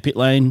stay in the pit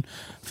lane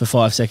for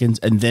 5 seconds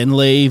and then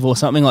leave or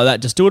something like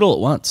that. Just do it all at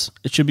once.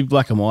 It should be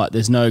black and white.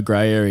 There's no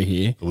grey area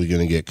here. Are we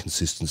going to get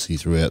consistency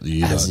throughout the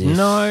year? As though? if.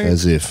 No.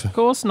 As if. Of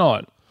course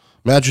not.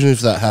 Imagine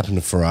if that happened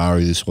to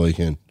Ferrari this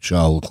weekend.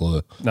 Charles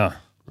Leclerc. No.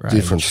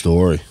 Different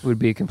story. It would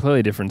be a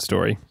completely different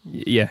story.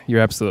 Yeah,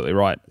 you're absolutely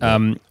right.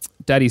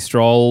 Daddy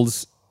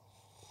Stroll's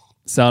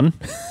son,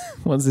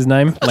 what's his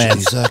name?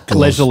 Lance. that guy.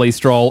 Leisurely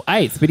Stroll,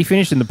 8th, but he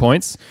finished in the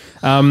points.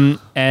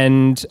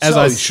 And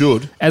as He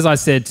should. As I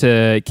said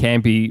to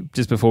Campy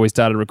just before we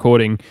started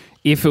recording,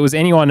 if it was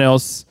anyone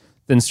else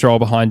than Stroll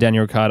behind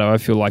Daniel Ricciardo, I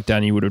feel like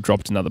Danny would have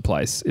dropped another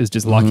place. It was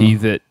just lucky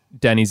that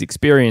Danny's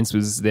experience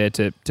was there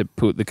to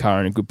put the car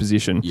in a good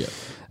position. Yeah.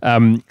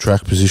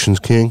 Track positions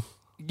king.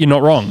 You're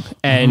not wrong.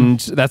 And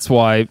that's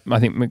why I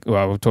think,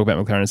 well, we'll talk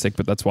about McLaren in a sec,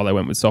 but that's why they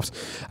went with softs.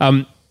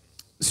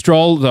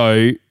 Stroll,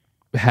 though,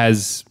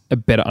 has a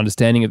better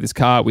understanding of this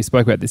car. We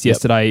spoke about this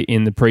yesterday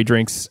in the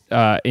pre-drinks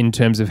in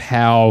terms of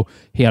how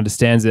he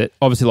understands it.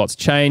 Obviously, lots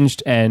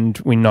changed, and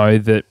we know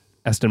that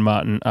Aston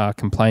Martin are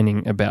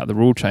complaining about the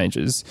rule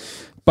changes.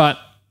 But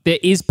there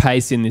is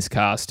pace in this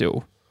car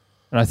still.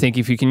 And I think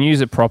if you can use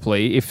it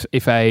properly,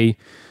 if a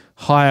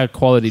higher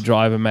quality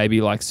driver,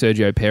 maybe like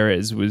Sergio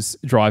Perez, was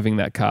driving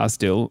that car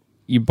still,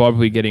 you're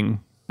probably getting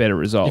better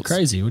results. You're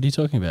crazy. What are you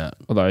talking about?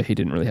 Although he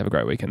didn't really have a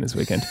great weekend this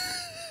weekend.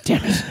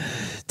 Damn it.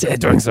 They're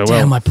doing so well.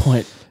 Damn my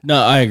point.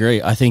 No, I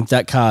agree. I think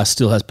that car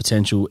still has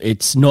potential.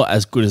 It's not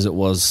as good as it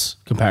was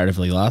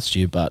comparatively last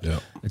year, but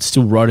it's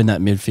still right in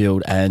that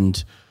midfield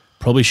and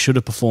probably should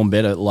have performed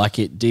better like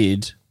it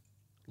did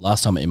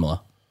last time at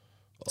Imola.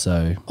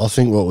 So I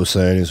think what we're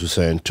saying is we're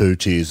saying 2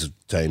 tiers of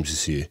teams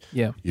this year.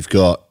 Yeah. You've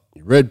got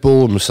Red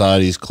Bull and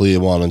Mercedes, clear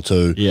 1 and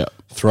 2. Yeah.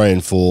 3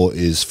 and 4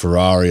 is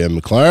Ferrari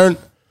and McLaren.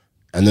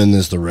 And then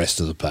there's the rest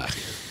of the pack.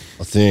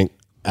 I think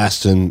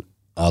Aston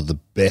are the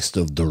best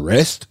of the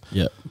rest,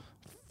 yeah.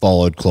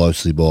 followed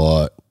closely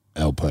by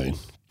Alpine.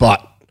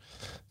 But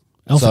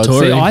AlphaTauri.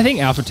 See, I think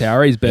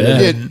AlphaTauri is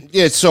better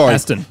than sorry.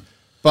 Aston.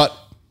 But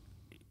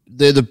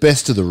they're the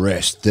best of the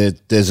rest.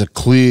 There's a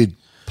clear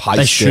pace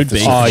They should be.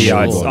 deficit Oh, for yeah,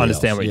 I everybody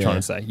understand else. what you're trying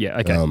to say. Yeah,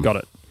 okay, got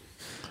it.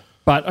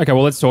 But, okay,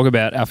 well, let's talk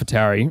about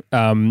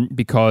AlphaTauri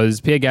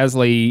because Pierre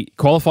Gasly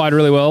qualified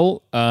really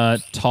well.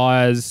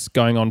 Tyres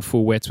going on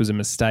full wets was a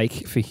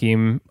mistake for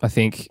him, I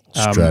think.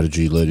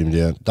 Strategy let him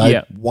down. They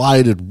Yeah.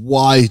 waited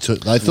way too.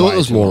 They thought there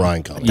was more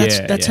rain coming.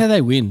 That's how they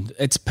win.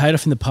 It's paid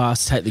off in the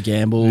past. Take the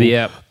gamble.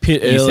 Yep.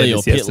 Pit You said early or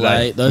this pit yesterday.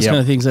 late. Those Yep.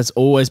 kind of things. That's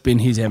always been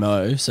his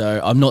MO. So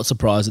I'm not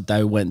surprised that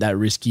they went that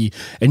risky.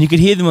 And you could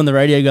hear them on the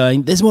radio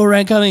going, "There's more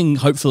rain coming."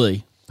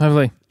 Hopefully,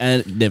 Hopefully.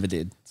 and it never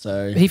did.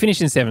 So He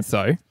finished in 7th,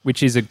 though,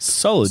 which is a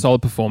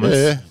Solid. performance.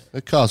 Yeah,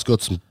 the car's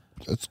got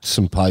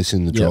some pace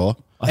in the dry.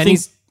 I And think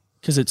he's-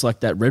 because it's like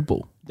that Red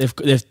Bull.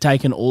 They've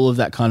taken all of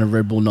that kind of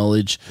Red Bull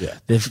knowledge. Yeah.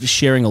 They're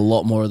sharing a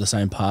lot more of the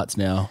same parts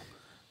now.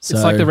 So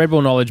It's like the Red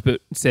Bull knowledge,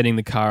 but setting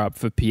the car up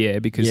for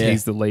Pierre because Yeah.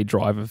 he's the lead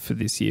driver for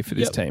this year for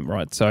this Yep. team,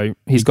 right? So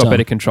he's Big got time.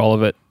 better control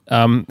of it.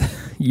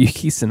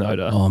 Yuki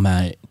Tsunoda. Oh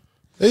mate,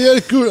 He had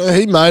a good.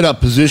 He made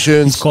up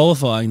positions. he's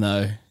qualifying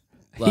though.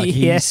 Like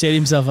he Yeah. set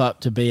himself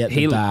up to be at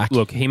the back.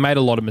 Look, he made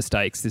a lot of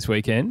mistakes this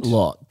weekend. A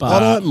lot, but I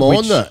don't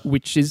mind that.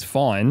 Which is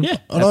fine. Yeah.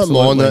 I don't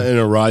mind that in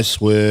a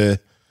race where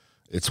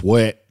it's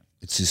wet.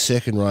 It's his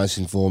second race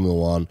in Formula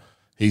One.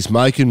 He's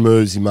making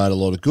moves. He made a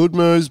lot of good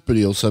moves, but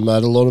he also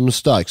made a lot of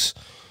mistakes.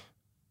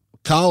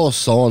 Carlos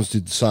Sainz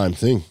did the same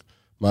thing.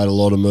 Made a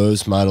lot of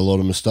moves, made a lot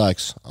of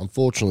mistakes.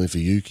 Unfortunately for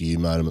Yuki, he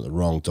made them at the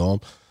wrong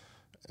time.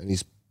 And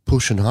he's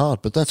pushing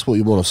hard, but that's what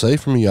you want to see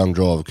from a young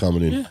driver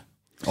coming in. Yeah.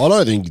 I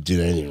don't think he did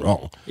anything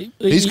wrong.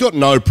 He's got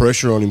no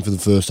pressure on him for the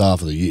first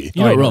half of the year.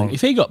 You're not wrong.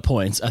 If he got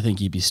points, I think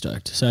he'd be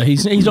stoked. So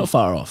he's not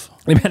far off.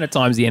 The amount of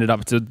times he ended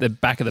up to the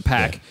back of the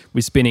pack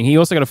with spinning. He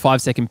also got a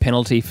 5-second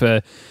penalty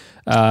for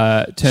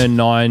turn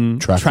 9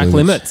 track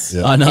limits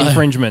Yeah. I know.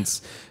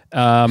 infringements.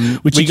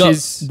 Which he got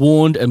is,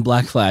 warned and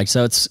black flagged.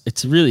 So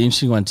it's a really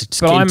interesting one to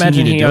but I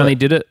imagine he only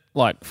did. did it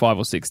like 5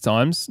 or 6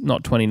 times,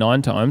 not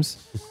 29 times.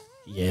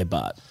 Yeah,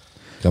 but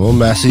Come on,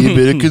 Massey, a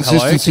bit of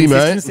consistency, Hello,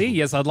 mate. consistency.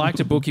 Yes, I'd like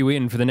to book you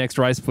in for the next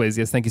race, please.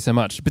 Yes, thank you so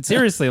much. But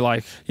seriously,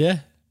 like yeah,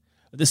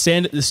 the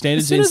standards as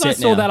been soon as I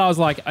set saw now. that, I was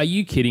like, "Are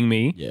you kidding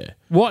me? Yeah.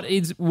 What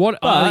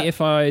are the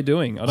FIA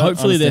doing? I don't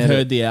Hopefully they've understand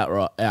heard the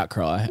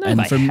outcry. No, and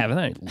they haven't.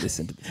 They don't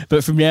listen to this.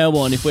 But from now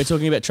on, if we're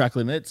talking about track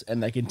limits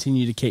and they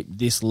continue to keep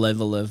this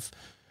level of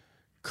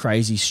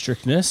crazy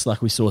strictness,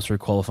 like we saw through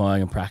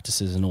qualifying and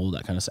practices and all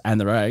that kind of stuff,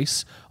 and the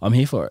race, I'm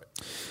here for it.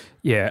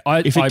 Yeah,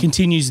 If it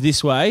continues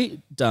this way,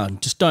 done.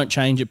 Just don't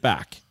change it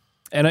back.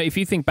 and if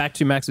you think back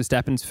to Max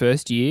Verstappen's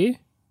first year,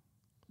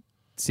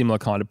 similar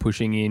kind of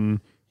pushing in.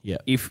 Yeah.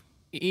 If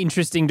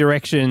interesting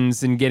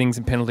directions and getting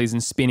some penalties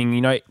and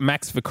spinning,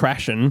 Max for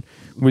crashing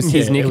was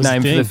his Yeah, it was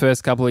nickname the for the thing.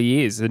 first couple of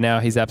years, and now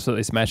he's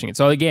absolutely smashing it.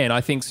 So again, I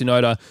think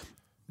Tsunoda,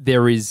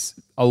 there is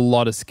a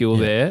lot of skill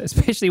there,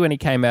 especially when he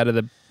came out of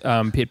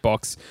the pit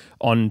box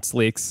on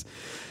slicks.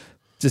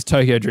 Just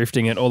Tokyo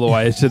drifting it all the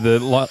way to the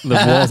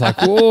walls.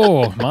 Like,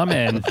 whoa, my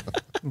man.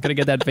 I'm going to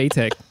get that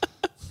VTEC.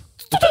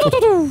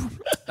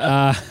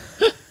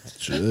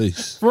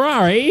 Jeez.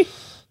 Ferrari.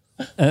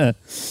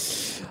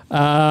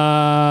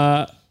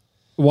 Why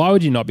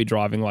would you not be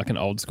driving like an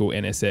old school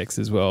NSX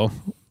as well?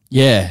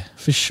 Yeah,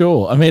 for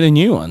sure. I mean, a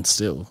new one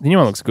still. The new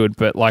one looks good,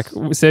 but like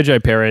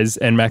Sergio Perez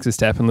and Max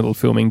Verstappen, little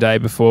filming day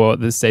before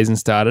the season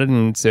started,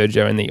 and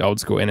Sergio in the old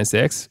school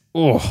NSX.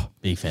 Oh,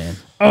 Big fan.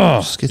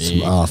 Just get some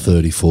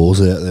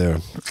R34s out there.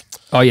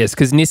 oh yes,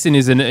 because Nissan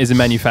is a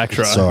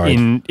manufacturer. Sorry.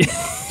 Can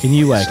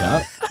you wake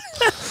up?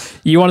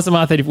 You want some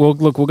R30? Well,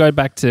 look, we'll go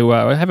back to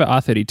we'll have an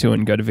R32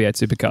 and go to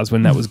V8 Supercars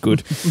when that was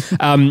good.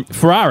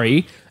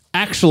 Ferrari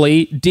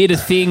actually did a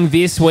thing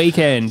this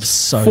weekend.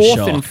 So 4th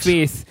shocked. and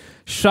 5th.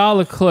 Charles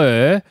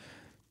Leclerc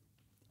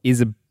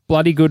is a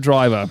bloody good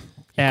driver.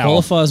 Ow,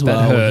 Qualifies that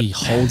well. hurt. He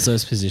holds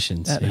those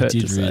positions. That He hurt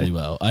did to say. really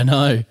well. I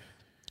know.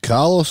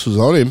 Carlos was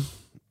on him.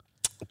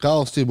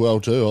 Carlos did well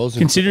too. I was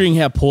Considering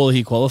how poorly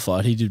he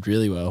qualified, he did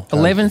really well.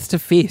 11th to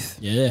 5th.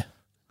 Yeah.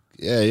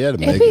 Yeah, he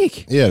had a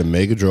Epic.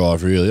 mega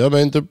drive. Really, I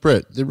mean,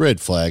 the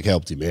red flag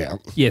helped him out,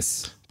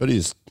 Yes. but he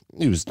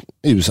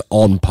was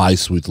on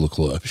pace with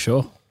Leclerc. For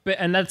sure.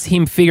 And that's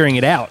him figuring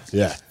it out.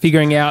 Yeah.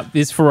 Figuring out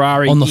this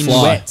Ferrari On the in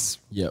fly. wets.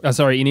 Yep.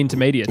 In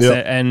intermediates.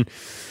 Yep. And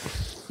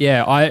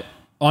yeah,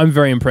 I'm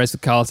very impressed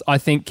with Carlos. I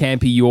think,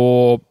 Campy,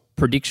 your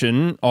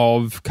prediction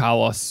of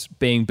Carlos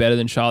being better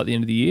than Charles at the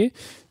end of the year,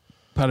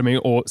 pardon me,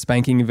 or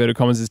spanking inverted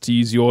commas is to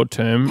use your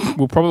term,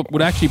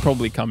 would actually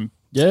probably come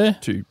Yeah.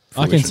 to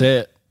I can fruition. see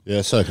it.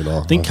 Yeah, so can I.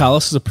 I think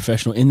Carlos is a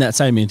professional. In that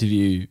same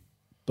interview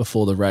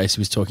before the race, he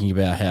was talking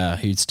about how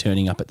he's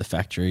turning up at the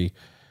factory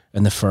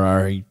and the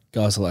Ferrari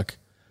guys are like,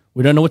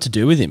 we don't know what to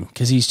do with him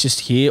because he's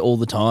just here all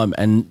the time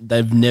and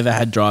they've never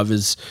had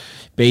drivers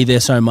be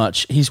there so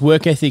much. His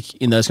work ethic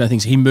in those kind of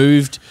things, he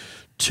moved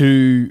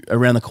to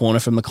around the corner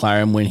from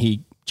McLaren when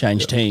he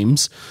changed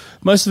teams.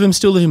 Most of them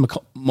still live in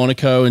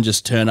Monaco and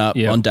just turn up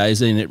on days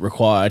that it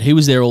required. He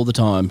was there all the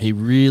time. He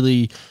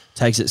really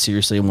takes it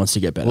seriously and wants to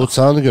get better. Well, it's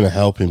only going to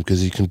help him because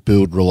he can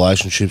build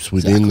relationships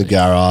within the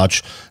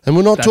garage, and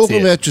we're not That's talking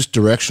it. about just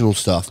directional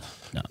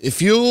stuff. No.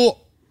 If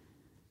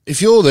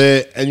you're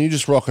there and you're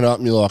just rocking up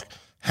and you're like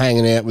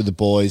hanging out with the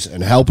boys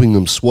and helping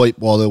them sweep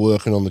while they're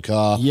working on the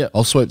car, Yep.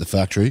 I'll sweep the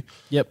factory.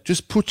 Yep.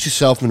 Just put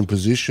yourself in a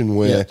position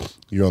where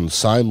you're on the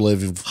same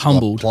level,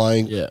 Humbled.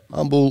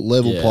 humble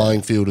level Yeah.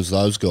 playing field as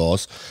those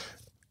guys.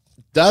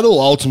 That'll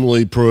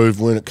ultimately prove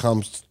when it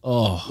comes.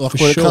 for When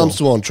sure. it comes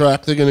to on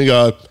track, they're going to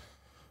go.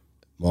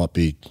 Might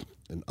be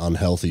an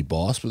unhealthy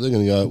bias, but they're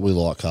going to go. We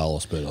like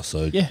Carlos better,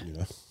 so Yeah.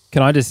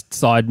 Can I just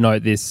side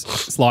note this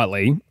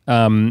slightly?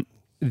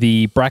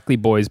 The Brackley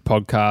Boys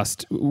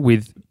podcast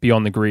with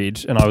Beyond the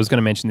Grid, and I was going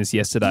to mention this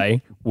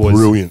yesterday, was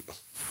brilliant.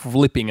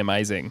 flipping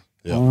amazing.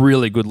 Yeah.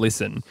 Really good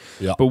listen.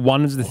 Yeah. But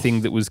one of the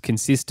things that was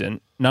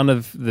consistent, none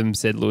of them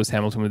said Lewis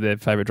Hamilton was their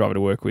favourite driver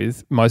to work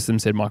with. Most of them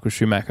said Michael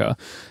Schumacher.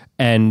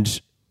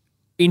 And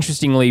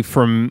interestingly,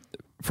 from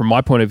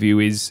my point of view,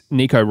 is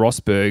Nico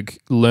Rosberg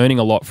learning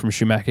a lot from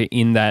Schumacher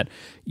in that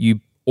you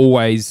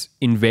always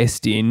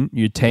invest in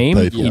your team.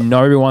 People. You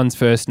know everyone's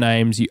first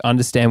names. You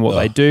understand what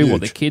they do,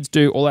 what huge. the kids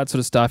do, all that sort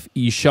of stuff.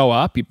 You show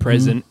up, you're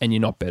present, and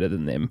you're not better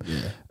than them.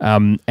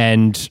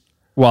 And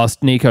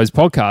whilst Nico's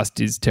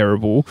podcast is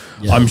terrible,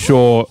 I'm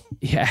sure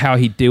how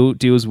he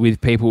deals with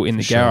people in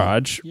the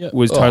garage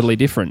was totally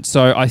different.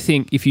 So I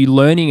think if you're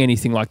learning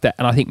anything like that,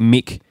 and I think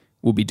Mick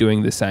will be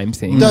doing the same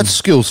thing. That's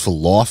skills for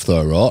life,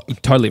 though,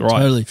 right? Totally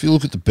right. Totally. If you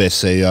look at the best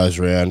CEOs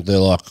around, they're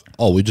like,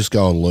 "Oh, we just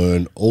go and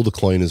learn all the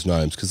cleaners'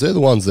 names because they're the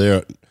ones there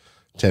at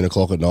 10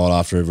 o'clock at night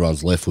after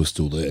everyone's left. We're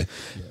still there.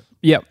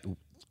 Yep.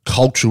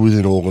 culture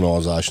within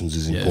organisations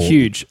is important.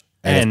 Huge.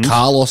 And if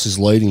Carlos is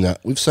leading that,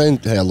 we've seen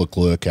how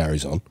Leclerc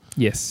carries on.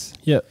 Yes.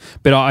 Yeah.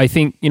 But I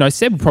think,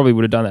 Seb probably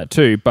would have done that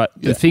too. But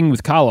the thing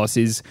with Carlos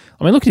is,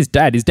 look at his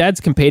dad. His dad's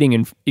competing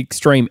in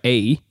Extreme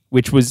E,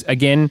 which was,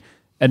 again,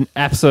 an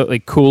absolutely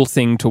cool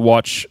thing to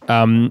watch.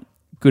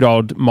 Good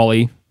old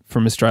Molly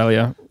from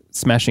Australia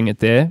smashing it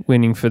there,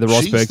 winning for the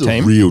Rosberg team. She's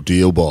the real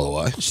deal, by the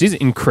way. She's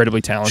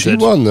incredibly talented. She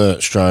won the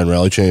Australian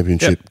Rally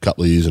Championship a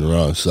couple of years in a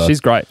row. So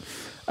she's great.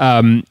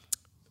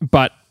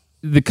 But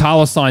the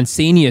Carlos Sainz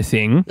Senior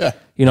thing,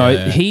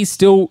 he's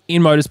still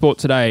in motorsport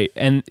today.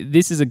 And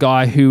this is a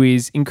guy who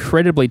is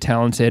incredibly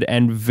talented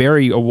and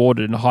very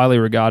awarded and highly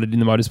regarded in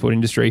the motorsport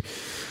industry.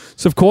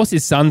 So, of course,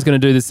 his son's going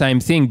to do the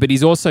same thing, but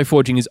he's also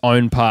forging his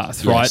own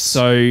path, right?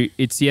 So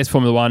it's,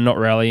 Formula One, not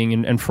rallying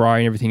and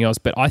Ferrari and everything else,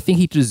 but I think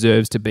he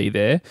deserves to be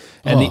there.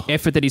 And the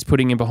effort that he's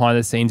putting in behind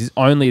the scenes is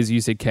only, as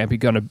you said, Campy,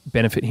 going to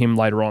benefit him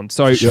later on.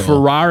 So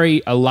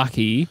Ferrari are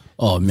lucky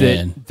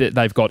that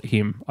they've got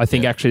him. I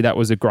think actually that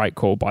was a great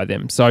call by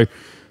them. So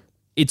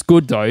it's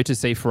good, though, to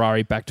see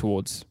Ferrari back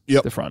towards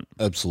the front.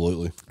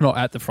 Absolutely. Not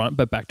at the front,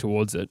 but back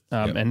towards it.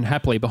 And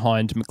happily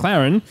behind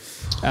McLaren.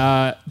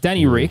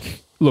 Danny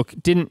Rick, look,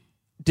 didn't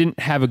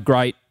have a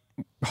great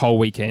whole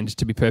weekend,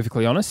 to be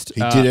perfectly honest. He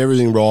did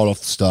everything right off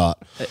the start.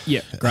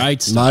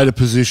 Great stuff. Made a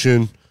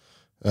position,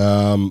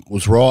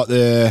 was right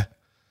there,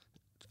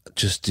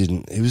 just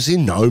didn't. He was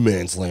in no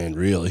man's land,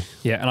 really.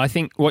 Yeah, and I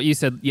think what you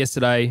said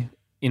yesterday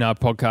in our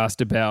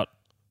podcast about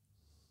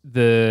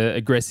the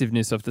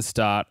aggressiveness of the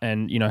start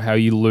and, how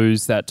you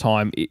lose that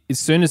time, as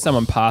soon as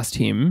someone passed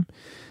him,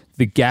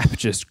 the gap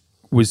just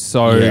was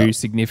so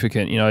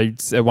significant.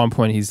 At one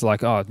point he's like,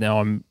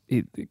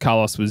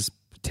 Carlos was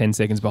 10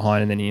 seconds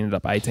behind and then he ended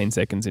up 18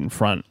 seconds in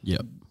front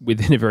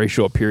within a very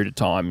short period of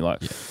time.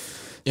 But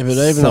even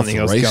off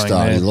the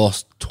restart, he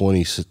lost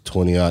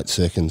 28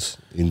 seconds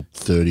in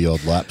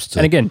 30-odd laps.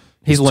 And again,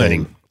 he's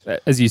learning,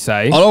 as you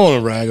say. I don't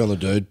want to rag on the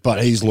dude,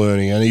 but he's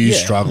learning and he's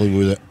struggling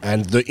with it.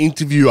 And the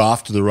interview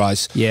after the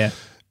race,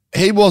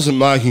 he wasn't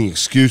making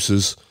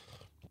excuses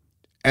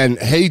and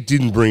he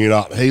didn't bring it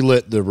up. He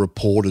let the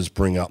reporters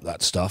bring up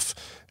that stuff.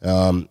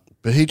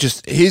 But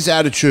his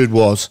attitude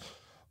was,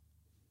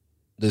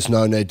 there's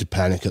no need to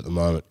panic at the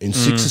moment. In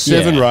 6 or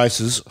 7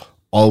 races,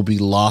 I'll be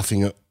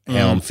laughing at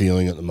how I'm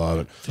feeling at the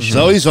moment.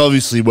 So he's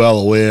obviously well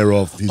aware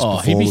of his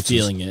performances. He'd be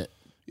feeling it.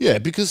 Yeah,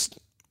 because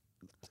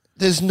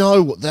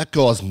that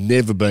guy's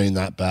never been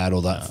that bad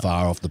or that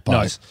far off the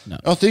pace. No.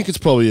 I think it's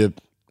probably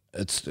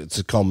it's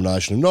a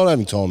combination of not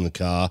having time in the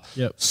car,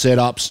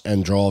 setups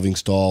and driving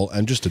style,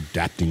 and just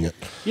adapting it.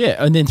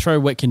 Yeah, and then throw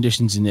wet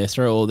conditions in there,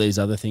 throw all these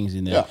other things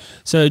in there. Yeah.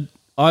 So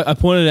I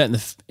pointed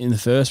out in the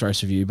first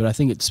race review, but I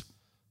think it's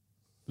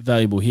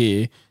valuable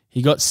here.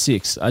 He got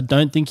 6th. I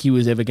don't think he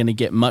was ever going to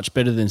get much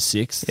better than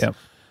 6th. Yeah.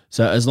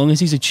 So as long as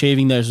he's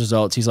achieving those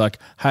results, he's like,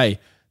 hey,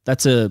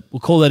 we'll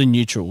call that a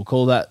neutral. We'll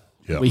call that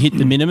we hit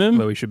the minimum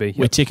where we should be. Yep.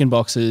 We're ticking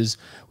boxes.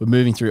 We're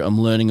moving through. I'm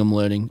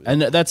learning.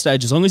 And at that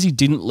stage, as long as he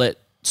didn't let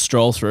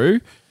Stroll through,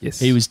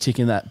 he was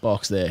ticking that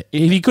box there.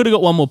 If he could have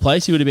got one more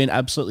place, he would have been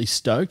absolutely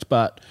stoked.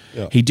 But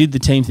he did the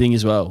team thing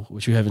as well,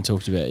 which we haven't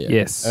talked about yet.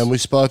 Yes. And we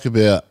spoke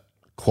about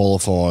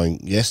qualifying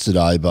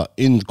yesterday, but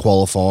in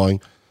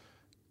qualifying,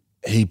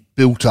 he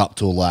built up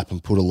to a lap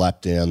and put a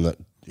lap down that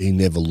he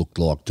never looked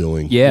like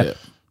doing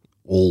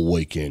all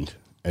weekend.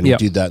 And he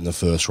did that in the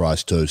first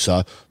race too.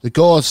 So the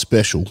guy's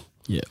special.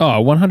 Yeah.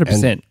 Oh,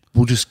 100%. And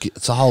we'll just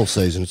it's a whole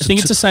season. I think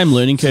it's the same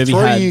learning curve he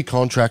had. 3-year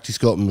contract he's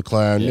got in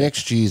McLaren.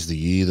 Next year's the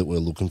year that we're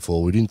looking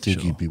for. We didn't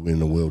think he'd be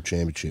winning a world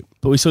championship.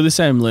 But we saw the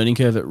same learning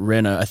curve at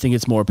Renault. I think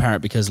it's more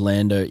apparent because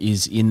Lando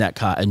is in that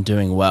car and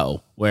doing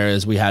well,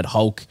 whereas we had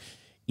Hulk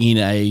in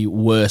a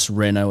worse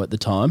Renault at the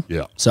time.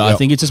 Yeah. So I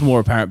think it's just more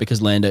apparent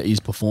because Lando is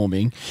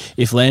performing.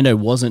 If Lando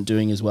wasn't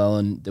doing as well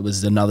and there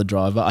was another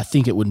driver, I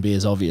think it wouldn't be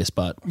as obvious.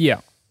 But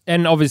yeah.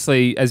 And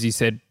obviously, as you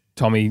said,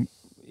 Tommy,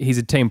 he's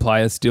a team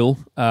player still.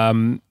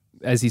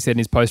 As he said in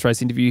his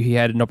post-race interview, he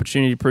had an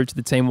opportunity to prove to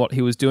the team what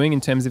he was doing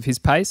in terms of his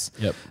pace.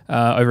 Yep.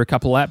 Over a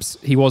couple of laps,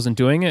 he wasn't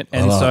doing it,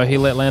 and so he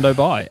let Lando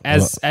by,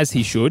 as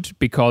he should,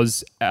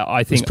 because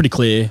I think it's pretty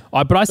clear.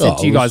 But I said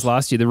to you guys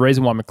last year, the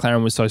reason why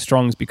McLaren was so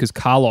strong is because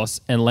Carlos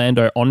and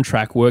Lando on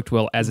track worked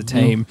well as a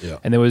team,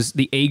 and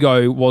the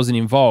ego wasn't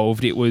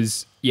involved. It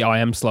was, I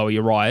am slower,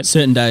 you're right.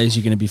 Certain days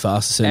you're going to be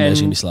faster, certain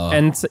days you're going to be slower.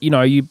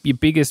 And, your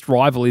biggest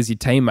rival is your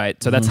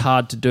teammate, so that's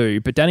hard to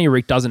do. But Danny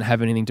Rick doesn't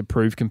have anything to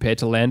prove compared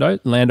to Lando.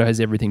 Lando has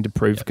everything to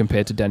prove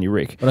compared to Danny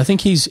Rick. But I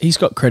think he's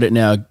got credit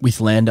now with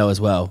Lando as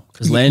well,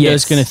 because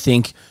Lando's going to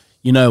think,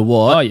 you know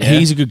what,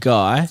 he's a good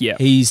guy. Yeah.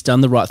 He's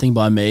done the right thing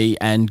by me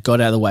and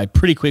got out of the way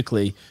pretty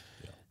quickly.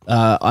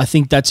 I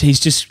think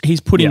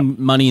he's putting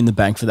money in the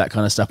bank for that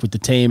kind of stuff with the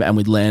team and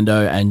with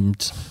Lando,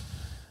 and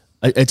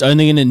it's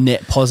only going to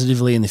net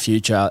positively in the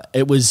future.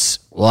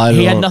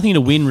 He had nothing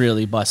to win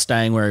really by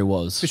staying where he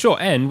was. For sure,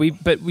 and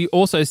we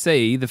also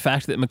see the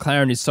fact that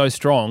McLaren is so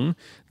strong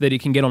that he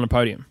can get on a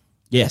podium.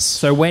 Yes.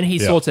 So when he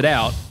sorts it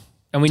out,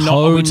 and we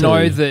know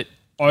that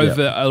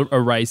over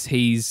a race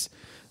he's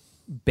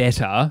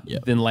better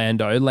than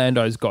Lando.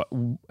 Lando's got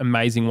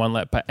amazing one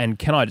lap, and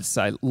can I just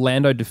say,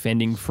 Lando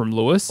defending from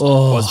Lewis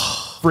was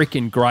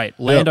freaking great.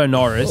 Lando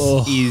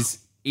Norris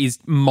is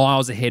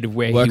miles ahead of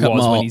where he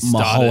was when he started.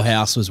 My whole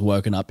house was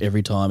woken up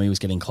every time he was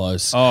getting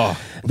close.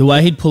 The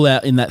way he'd pull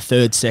out in that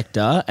third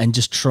sector and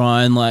just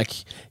try and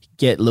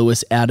get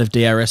Lewis out of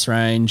DRS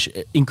range,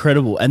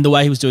 incredible. And the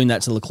way he was doing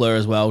that to Leclerc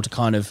as well to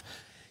kind of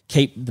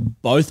keep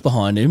both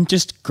behind him,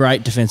 just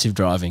great defensive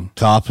driving.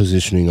 Car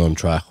positioning on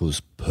track was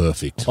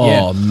perfect.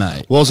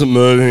 Mate. Wasn't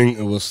moving.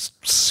 It was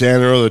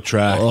center of the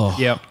track.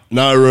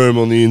 No room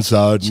on the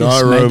inside.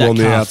 No room on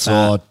the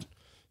outside.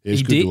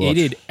 He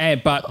did.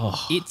 But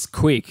it's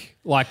quick.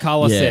 Like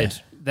Carlos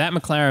said, that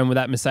McLaren with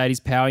that Mercedes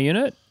power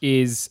unit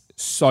is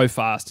so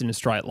fast in a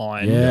straight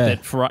line.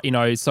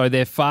 So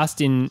they're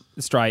fast in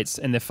the straights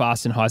and they're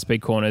fast in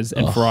high-speed corners,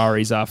 and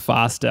Ferraris are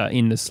faster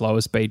in the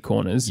slower speed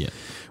corners,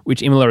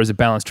 which Imola is a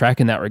balanced track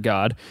in that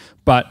regard.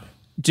 But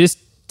just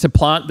to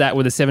plant that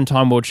with a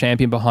 7-time world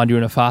champion behind you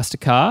in a faster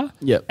car,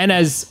 and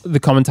as the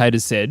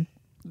commentators said,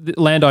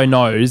 Lando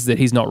knows that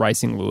he's not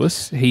racing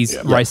Lewis. He's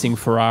racing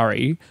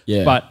Ferrari.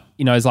 But,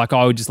 it's like,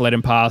 I would just let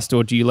him past,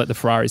 or do you let the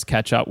Ferraris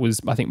catch up,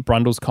 was, I think,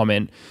 Brundle's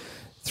comment.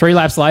 3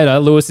 laps later,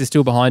 Lewis is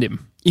still behind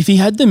him. If he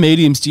had the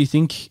mediums, do you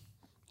think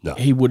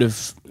he would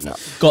have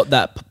got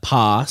that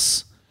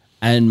pass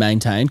and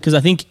maintained? Because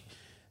I think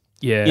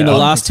in the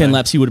last 10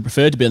 laps, he would have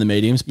preferred to be on the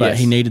mediums, but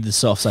he needed the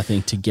softs, I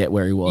think, to get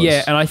where he was.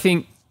 Yeah, and I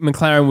think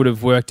McLaren would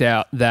have worked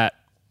out that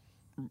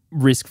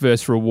risk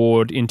versus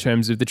reward in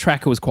terms of the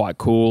tracker was quite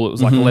cool. It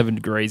was like 11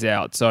 degrees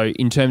out. So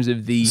in terms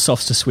of the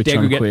softs to switch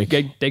on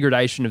quick,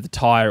 degradation of the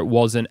tyre, it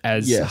wasn't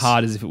as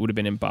hard as if it would have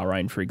been in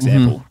Bahrain, for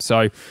example.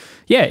 So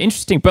yeah,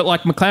 interesting. But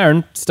like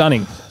McLaren,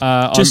 stunning.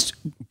 I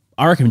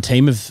reckon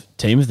team of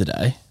the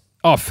day.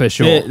 Oh, for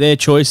sure. Their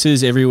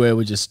choices everywhere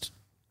were just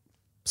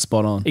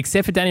spot on.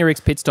 Except for Danny Rick's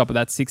pit stop at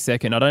that 6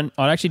 second.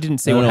 I actually didn't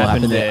see what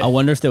happened there. I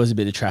wonder if there was a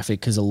bit of traffic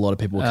because a lot of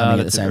people were coming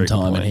at the same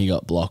time and he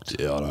got blocked.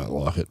 Yeah, I don't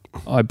like it.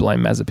 I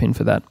blame Mazepin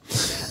for that.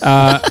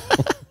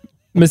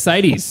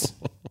 Mercedes.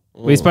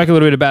 We spoke a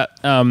little bit about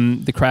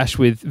the crash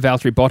with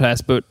Valtteri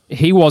Bottas, but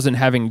he wasn't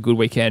having a good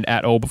weekend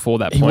at all before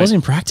that point. He was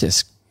in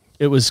practice.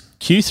 It was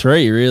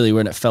Q3 really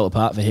when it fell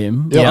apart for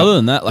him. Yeah. Other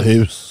than that,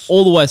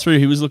 all the way through,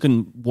 he was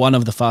looking one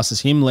of the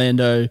fastest. Him,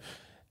 Lando,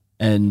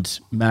 and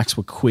Max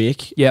were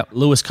quick. Yeah,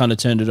 Lewis kind of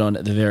turned it on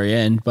at the very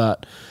end,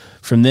 but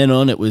from then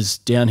on, it was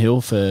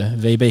downhill for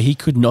VB. He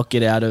could not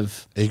get out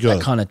of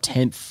that kind of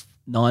 10th,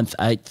 9th,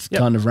 8th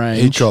kind of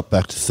range. He dropped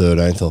back to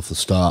 13th off the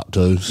start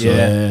too. So.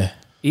 Yeah,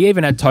 he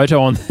even had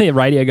Toto on the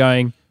radio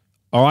going,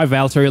 "All right,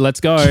 Valtteri, let's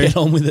go. Get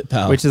on with it,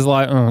 pal." Which is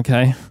like, oh,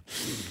 okay,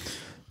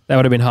 that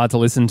would have been hard to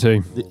listen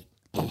to.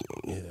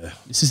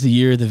 This is the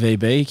year of the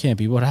VB,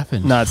 Campy. What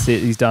happened? No, it's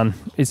it. He's done.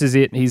 This is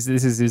it. This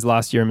is his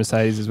last year in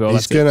Mercedes as well.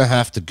 He's going to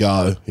have to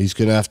go. He's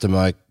going to have to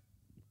make.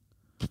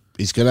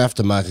 He's going to have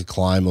to make a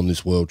claim on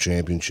this world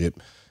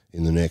championship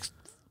in the next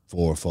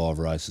 4 or 5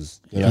 races.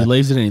 He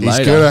leaves it any later.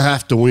 He's going to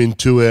have to win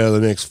 2 out of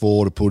the next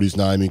 4 to put his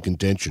name in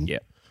contention. Yeah,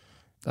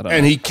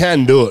 and he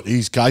can do it.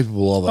 He's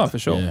capable of it. Oh, for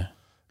sure.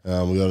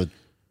 Yeah. We got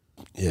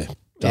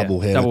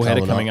double header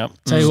coming up.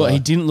 Tell you what, he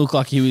didn't look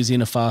like he was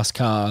in a fast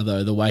car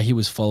though. The way he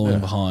was following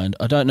behind,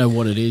 I don't know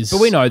what it is.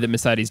 But we know that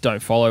Mercedes don't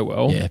follow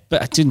well. Yeah,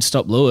 but it didn't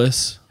stop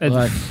Lewis.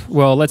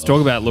 Well, let's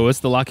talk about Lewis,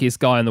 the luckiest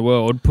guy in the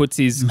world. Puts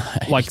his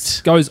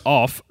goes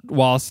off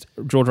whilst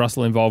George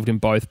Russell involved in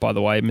both. By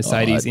the way,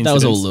 Mercedes incidents. That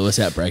was all Lewis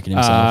outbreaking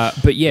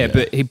himself. But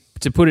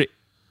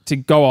to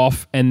go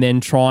off and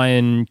then try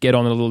and get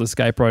on a little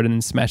escape road and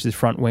then smash his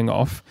front wing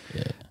off.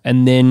 Yeah.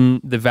 And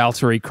then the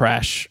Valtteri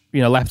crash,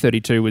 lap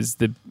 32 was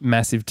the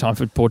massive time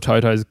for poor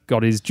Toto's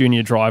got his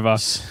junior driver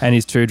and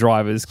his 2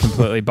 drivers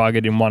completely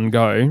buggered in one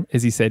go.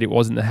 As he said, it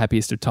wasn't the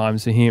happiest of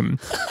times for him.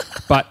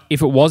 But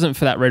if it wasn't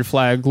for that red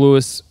flag,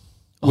 Lewis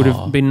would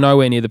have been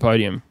nowhere near the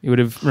podium. He would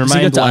have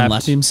remained lapped.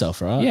 Unlapped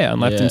himself, right? Yeah,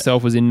 unlapped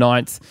himself, was in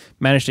 9th,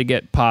 managed to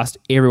get past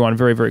everyone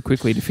very, very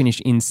quickly to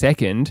finish in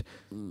 2nd.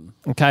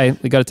 Okay,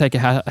 we got to take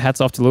your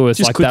hats off to Lewis.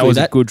 Just quickly, that was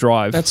a good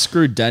drive. That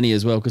screwed Danny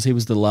as well because he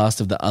was the last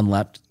of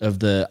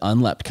the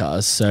unlapped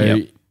cars.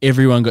 So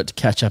everyone got to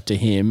catch up to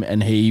him,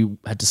 and he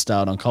had to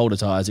start on colder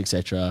tires,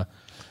 etc.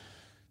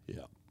 Yeah,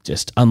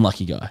 just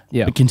unlucky guy.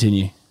 Yeah, but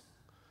continue.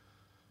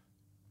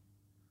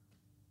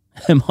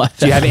 Do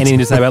you have anything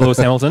to say about Lewis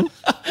Hamilton?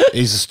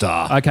 He's a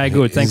star. Okay,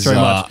 good. Thanks very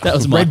much. That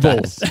was Red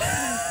Bull.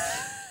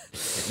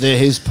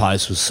 His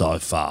pace was so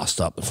fast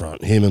up the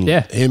front. Him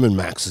and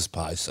Max's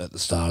pace at the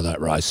start of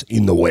that race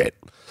in the wet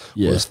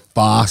was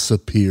far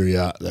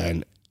superior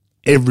than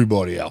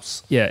everybody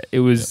else. Yeah,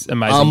 it was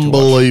amazing.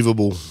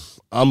 Unbelievable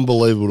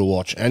to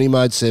watch. And he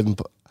made seven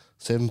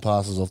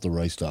passes off the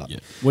restart. Yeah.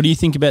 What do you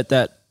think about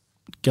that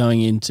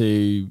going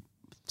into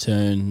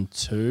turn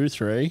 2,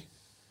 3,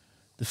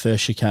 the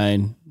first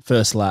chicane,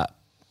 first lap?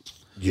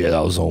 Yeah,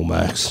 that was all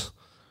Max.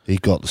 He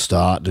got the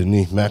start, didn't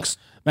he? Max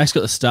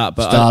got the start,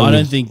 but I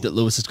don't think that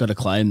Lewis has got a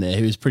claim there.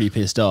 He was pretty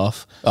pissed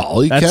off.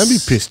 Oh, he can be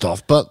pissed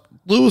off, but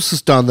Lewis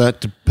has done that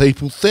to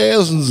people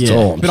thousands of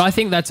times. But I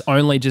think that's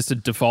only just a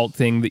default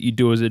thing that you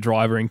do as a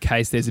driver in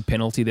case there's a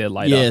penalty there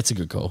later. Yeah, it's a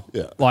good call.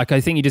 Yeah. Like, I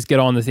think you just get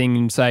on the thing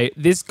and say,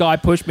 this guy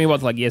pushed me.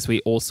 What's like, yes,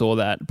 we all saw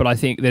that. But I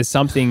think there's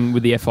something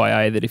with the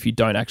FIA that if you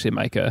don't actually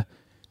make a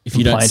If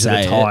you don't complaint say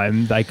at the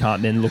time, they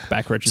can't then look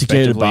back to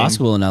retrospectively. go to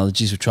basketball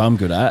analogies, which I'm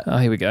good at. Oh,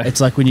 here we go.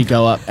 It's like when you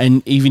go up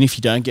and even if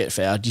you don't get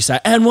fouled, you say,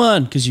 and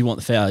one, because you want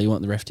the foul. You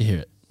want the ref to hear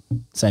it.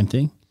 Same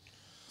thing.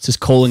 It's just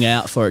calling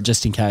out for it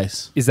just in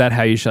case. Is that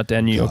how you shut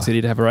down New York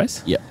City to have a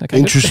race? Yeah. Okay,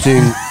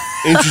 Interesting.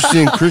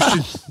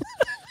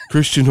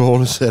 Christian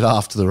Horner said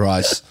after the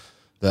race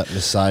that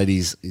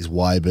Mercedes is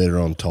way better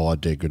on tyre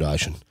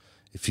degradation.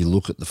 If you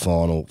look at the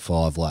final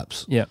 5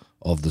 laps Yeah.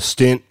 of the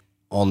stint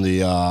on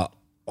the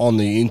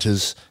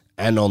inters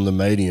and on the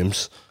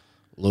mediums,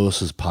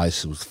 Lewis's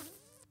pace was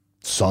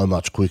so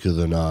much quicker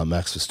than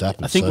Max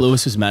Verstappen. I think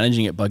Lewis was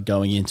managing it by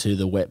going into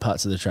the wet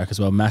parts of the track as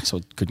well. Max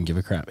couldn't give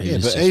a crap. He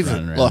was but just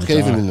running around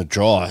even in the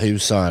dry, he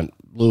was saying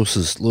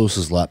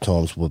Lewis's lap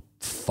times were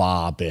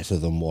far better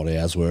than what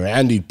ours were,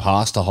 and he'd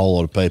passed a whole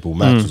lot of people.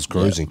 Max was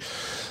cruising,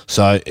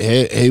 so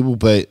he will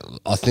be.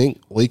 I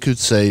think we could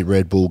see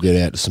Red Bull get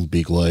out to some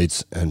big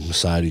leads and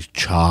Mercedes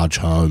charge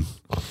home,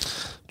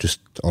 just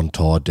on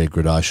tyre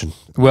degradation.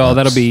 Well,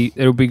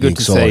 it'll be good to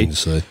exciting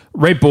see.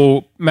 Red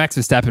Bull, Max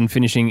Verstappen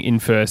finishing in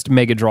first.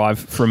 Mega drive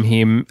from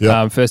him.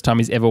 Yep. First time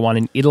he's ever won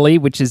in Italy,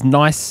 which is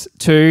nice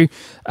too.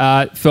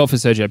 Fell for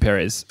Sergio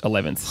Perez,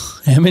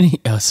 11th. How many?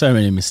 Oh, so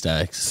many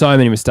mistakes. So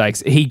many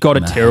mistakes. He got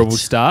a terrible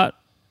start.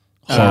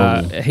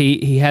 Horrible.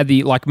 He had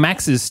the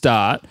Max's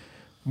start,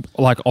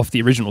 like off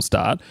the original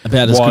start.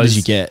 About as good as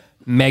you get.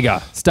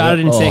 Mega.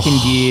 Started in second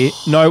gear,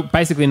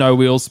 basically no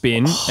wheel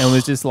spin, and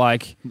was just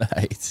like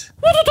Mate.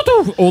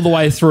 all the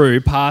way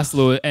through past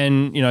Lewis,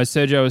 and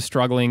Sergio was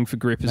struggling for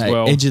grip as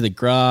well. Edge of the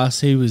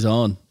grass, he was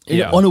on.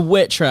 Yeah. On a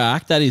wet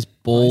track, that is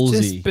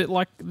ballsy.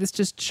 But this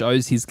just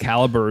shows his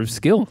caliber of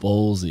skill.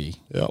 Ballsy.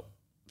 Yep.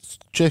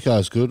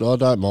 Checo's good. I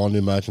don't mind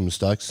him making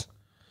mistakes.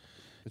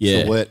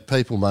 It's the wet.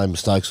 People make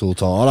mistakes all the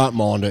time. I don't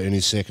mind it in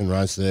his second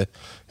race there.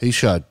 He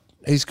showed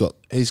he's got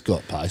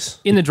pace.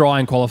 In the dry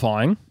and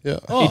qualifying, Yeah.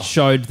 it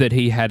showed that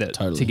he had it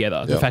Totally.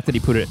 together. The Yep. fact that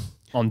he put it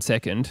on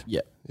second.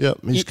 Yeah. Yep.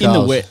 In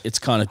the wet, it's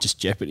kind of just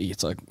jeopardy.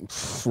 It's like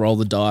roll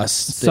the dice.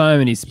 So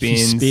many You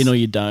spins. spin or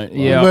you don't.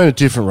 Yeah. He'd been a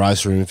different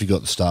race for him if he got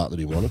the start that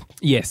he wanted.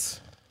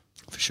 Yes.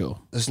 For sure.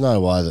 There's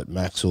no way that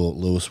Max or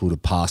Lewis would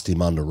have passed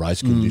him under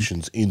race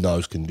conditions in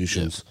those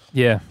conditions.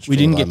 Yeah. We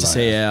didn't get to mate.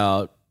 see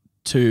our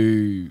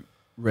 2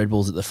 Red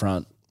Bulls at the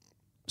front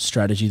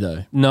strategy,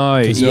 though.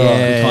 No. We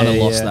Yeah. kind of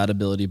lost that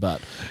ability,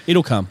 but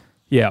it'll come.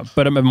 Yeah,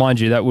 but mind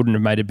you, that wouldn't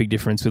have made a big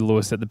difference with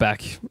Lewis at the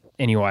back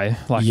anyway.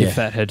 If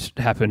that had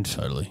happened.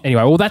 Totally.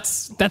 Anyway, well,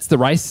 that's the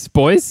race,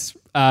 boys.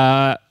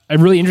 A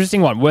really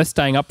interesting one, worth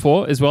staying up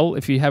for as well.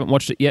 If you haven't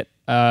watched it yet,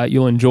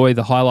 you'll enjoy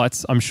the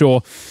highlights, I'm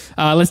sure.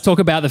 Let's talk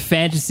about the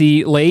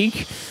Fantasy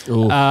League.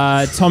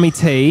 Tommy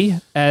T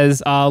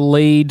as our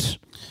lead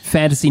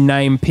fantasy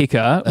name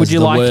picker. Would you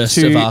the like worst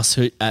to? of us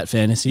at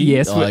fantasy?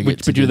 Yes, I get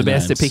but to you're do the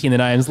best at names. picking the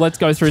names. Let's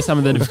go through some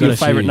of We've got your a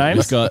favourite few. names.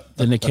 We've got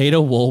the Nikita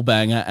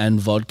Wallbanger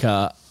and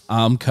Vodka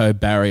Armco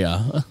Barrier,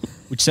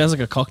 which sounds like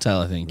a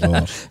cocktail, I think.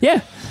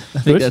 Yeah, I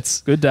think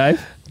that's good,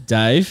 Dave.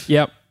 Dave.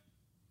 Yep.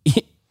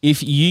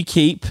 If you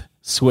keep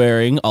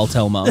swearing, I'll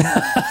tell Mum.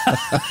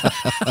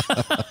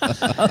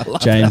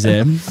 James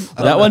M.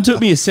 That one took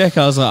me a sec.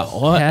 I was like,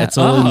 what? It's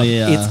all in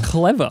the... It's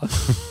clever.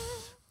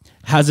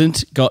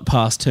 hasn't got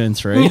past turn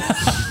 3.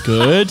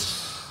 Good.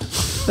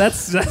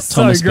 That's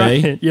Thomas so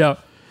great. B. Yeah.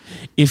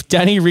 If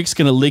Danny Rick's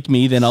going to lick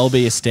me, then I'll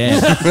be a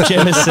stamp.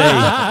 Gemma C.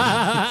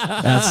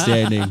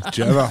 Outstanding.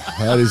 Gemma,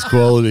 that is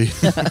quality.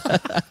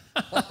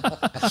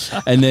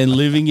 And then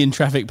Living in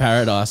Traffic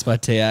Paradise by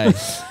TA.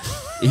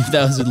 If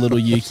that was a little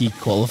Yuki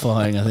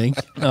qualifying, I think.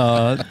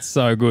 Oh, that's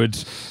so good.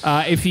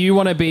 If you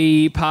want to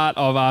be part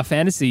of our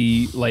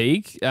fantasy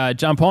league,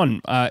 jump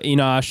on. In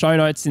our show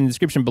notes in the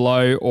description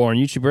below or on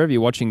YouTube, wherever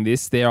you're watching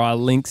this, there are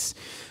links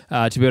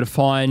to be able to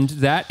find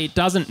that. It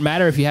doesn't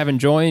matter if you haven't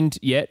joined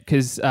yet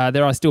because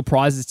there are still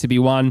prizes to be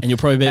won. And you'll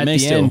probably beat at me the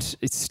still. end.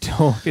 It's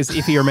still because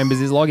if he remembers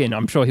his login,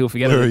 I'm sure he'll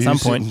forget Where it are at you some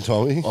point. sitting,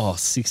 Tommy? Oh,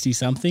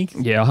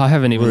 60-something? Yeah, I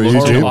haven't even Where are you,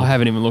 looked. Jim? I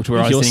haven't even looked where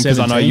I If was you're sitting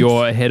because I know 17th.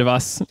 you're ahead of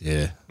us.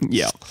 Yeah.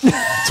 Yeah.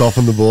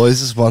 Topping the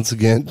boys once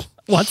again.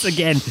 Once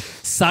again,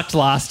 sucked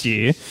last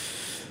year.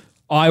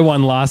 I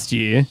won last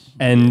year,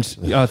 and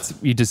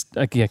you just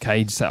say it's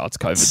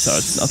COVID, so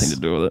it's nothing to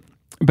do with it.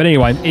 But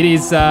anyway,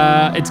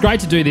 it's great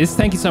to do this.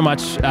 Thank you so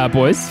much,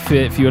 boys, for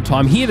your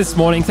time here this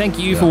morning. Thank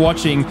you for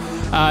watching.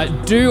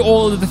 Do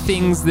all of the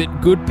things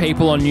that good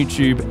people on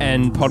YouTube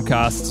and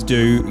podcasts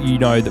do. You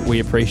know that we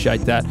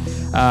appreciate that.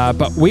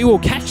 But we will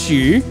catch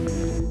you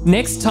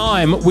next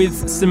time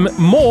with some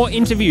more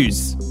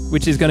interviews,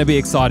 which is going to be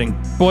exciting.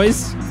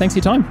 Boys, thanks for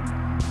your time.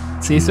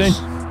 See you soon.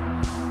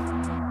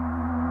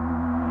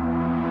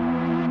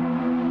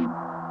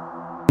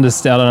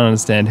 I don't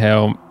understand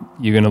how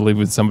you're going to live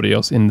with somebody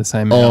else in the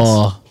same house.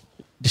 Oh,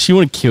 does she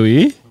want to kill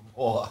you?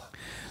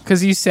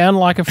 Because you sound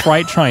like a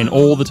freight train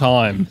all the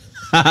time.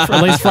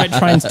 At least freight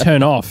trains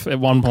turn off at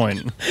one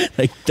point.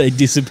 They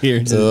disappear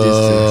into the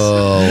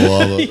Oh,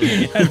 love it.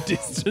 You have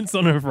distance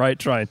on a freight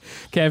train.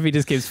 Caffey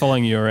just keeps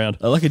following you around.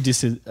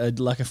 distance. I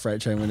like a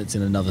freight train when it's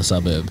in another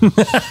suburb.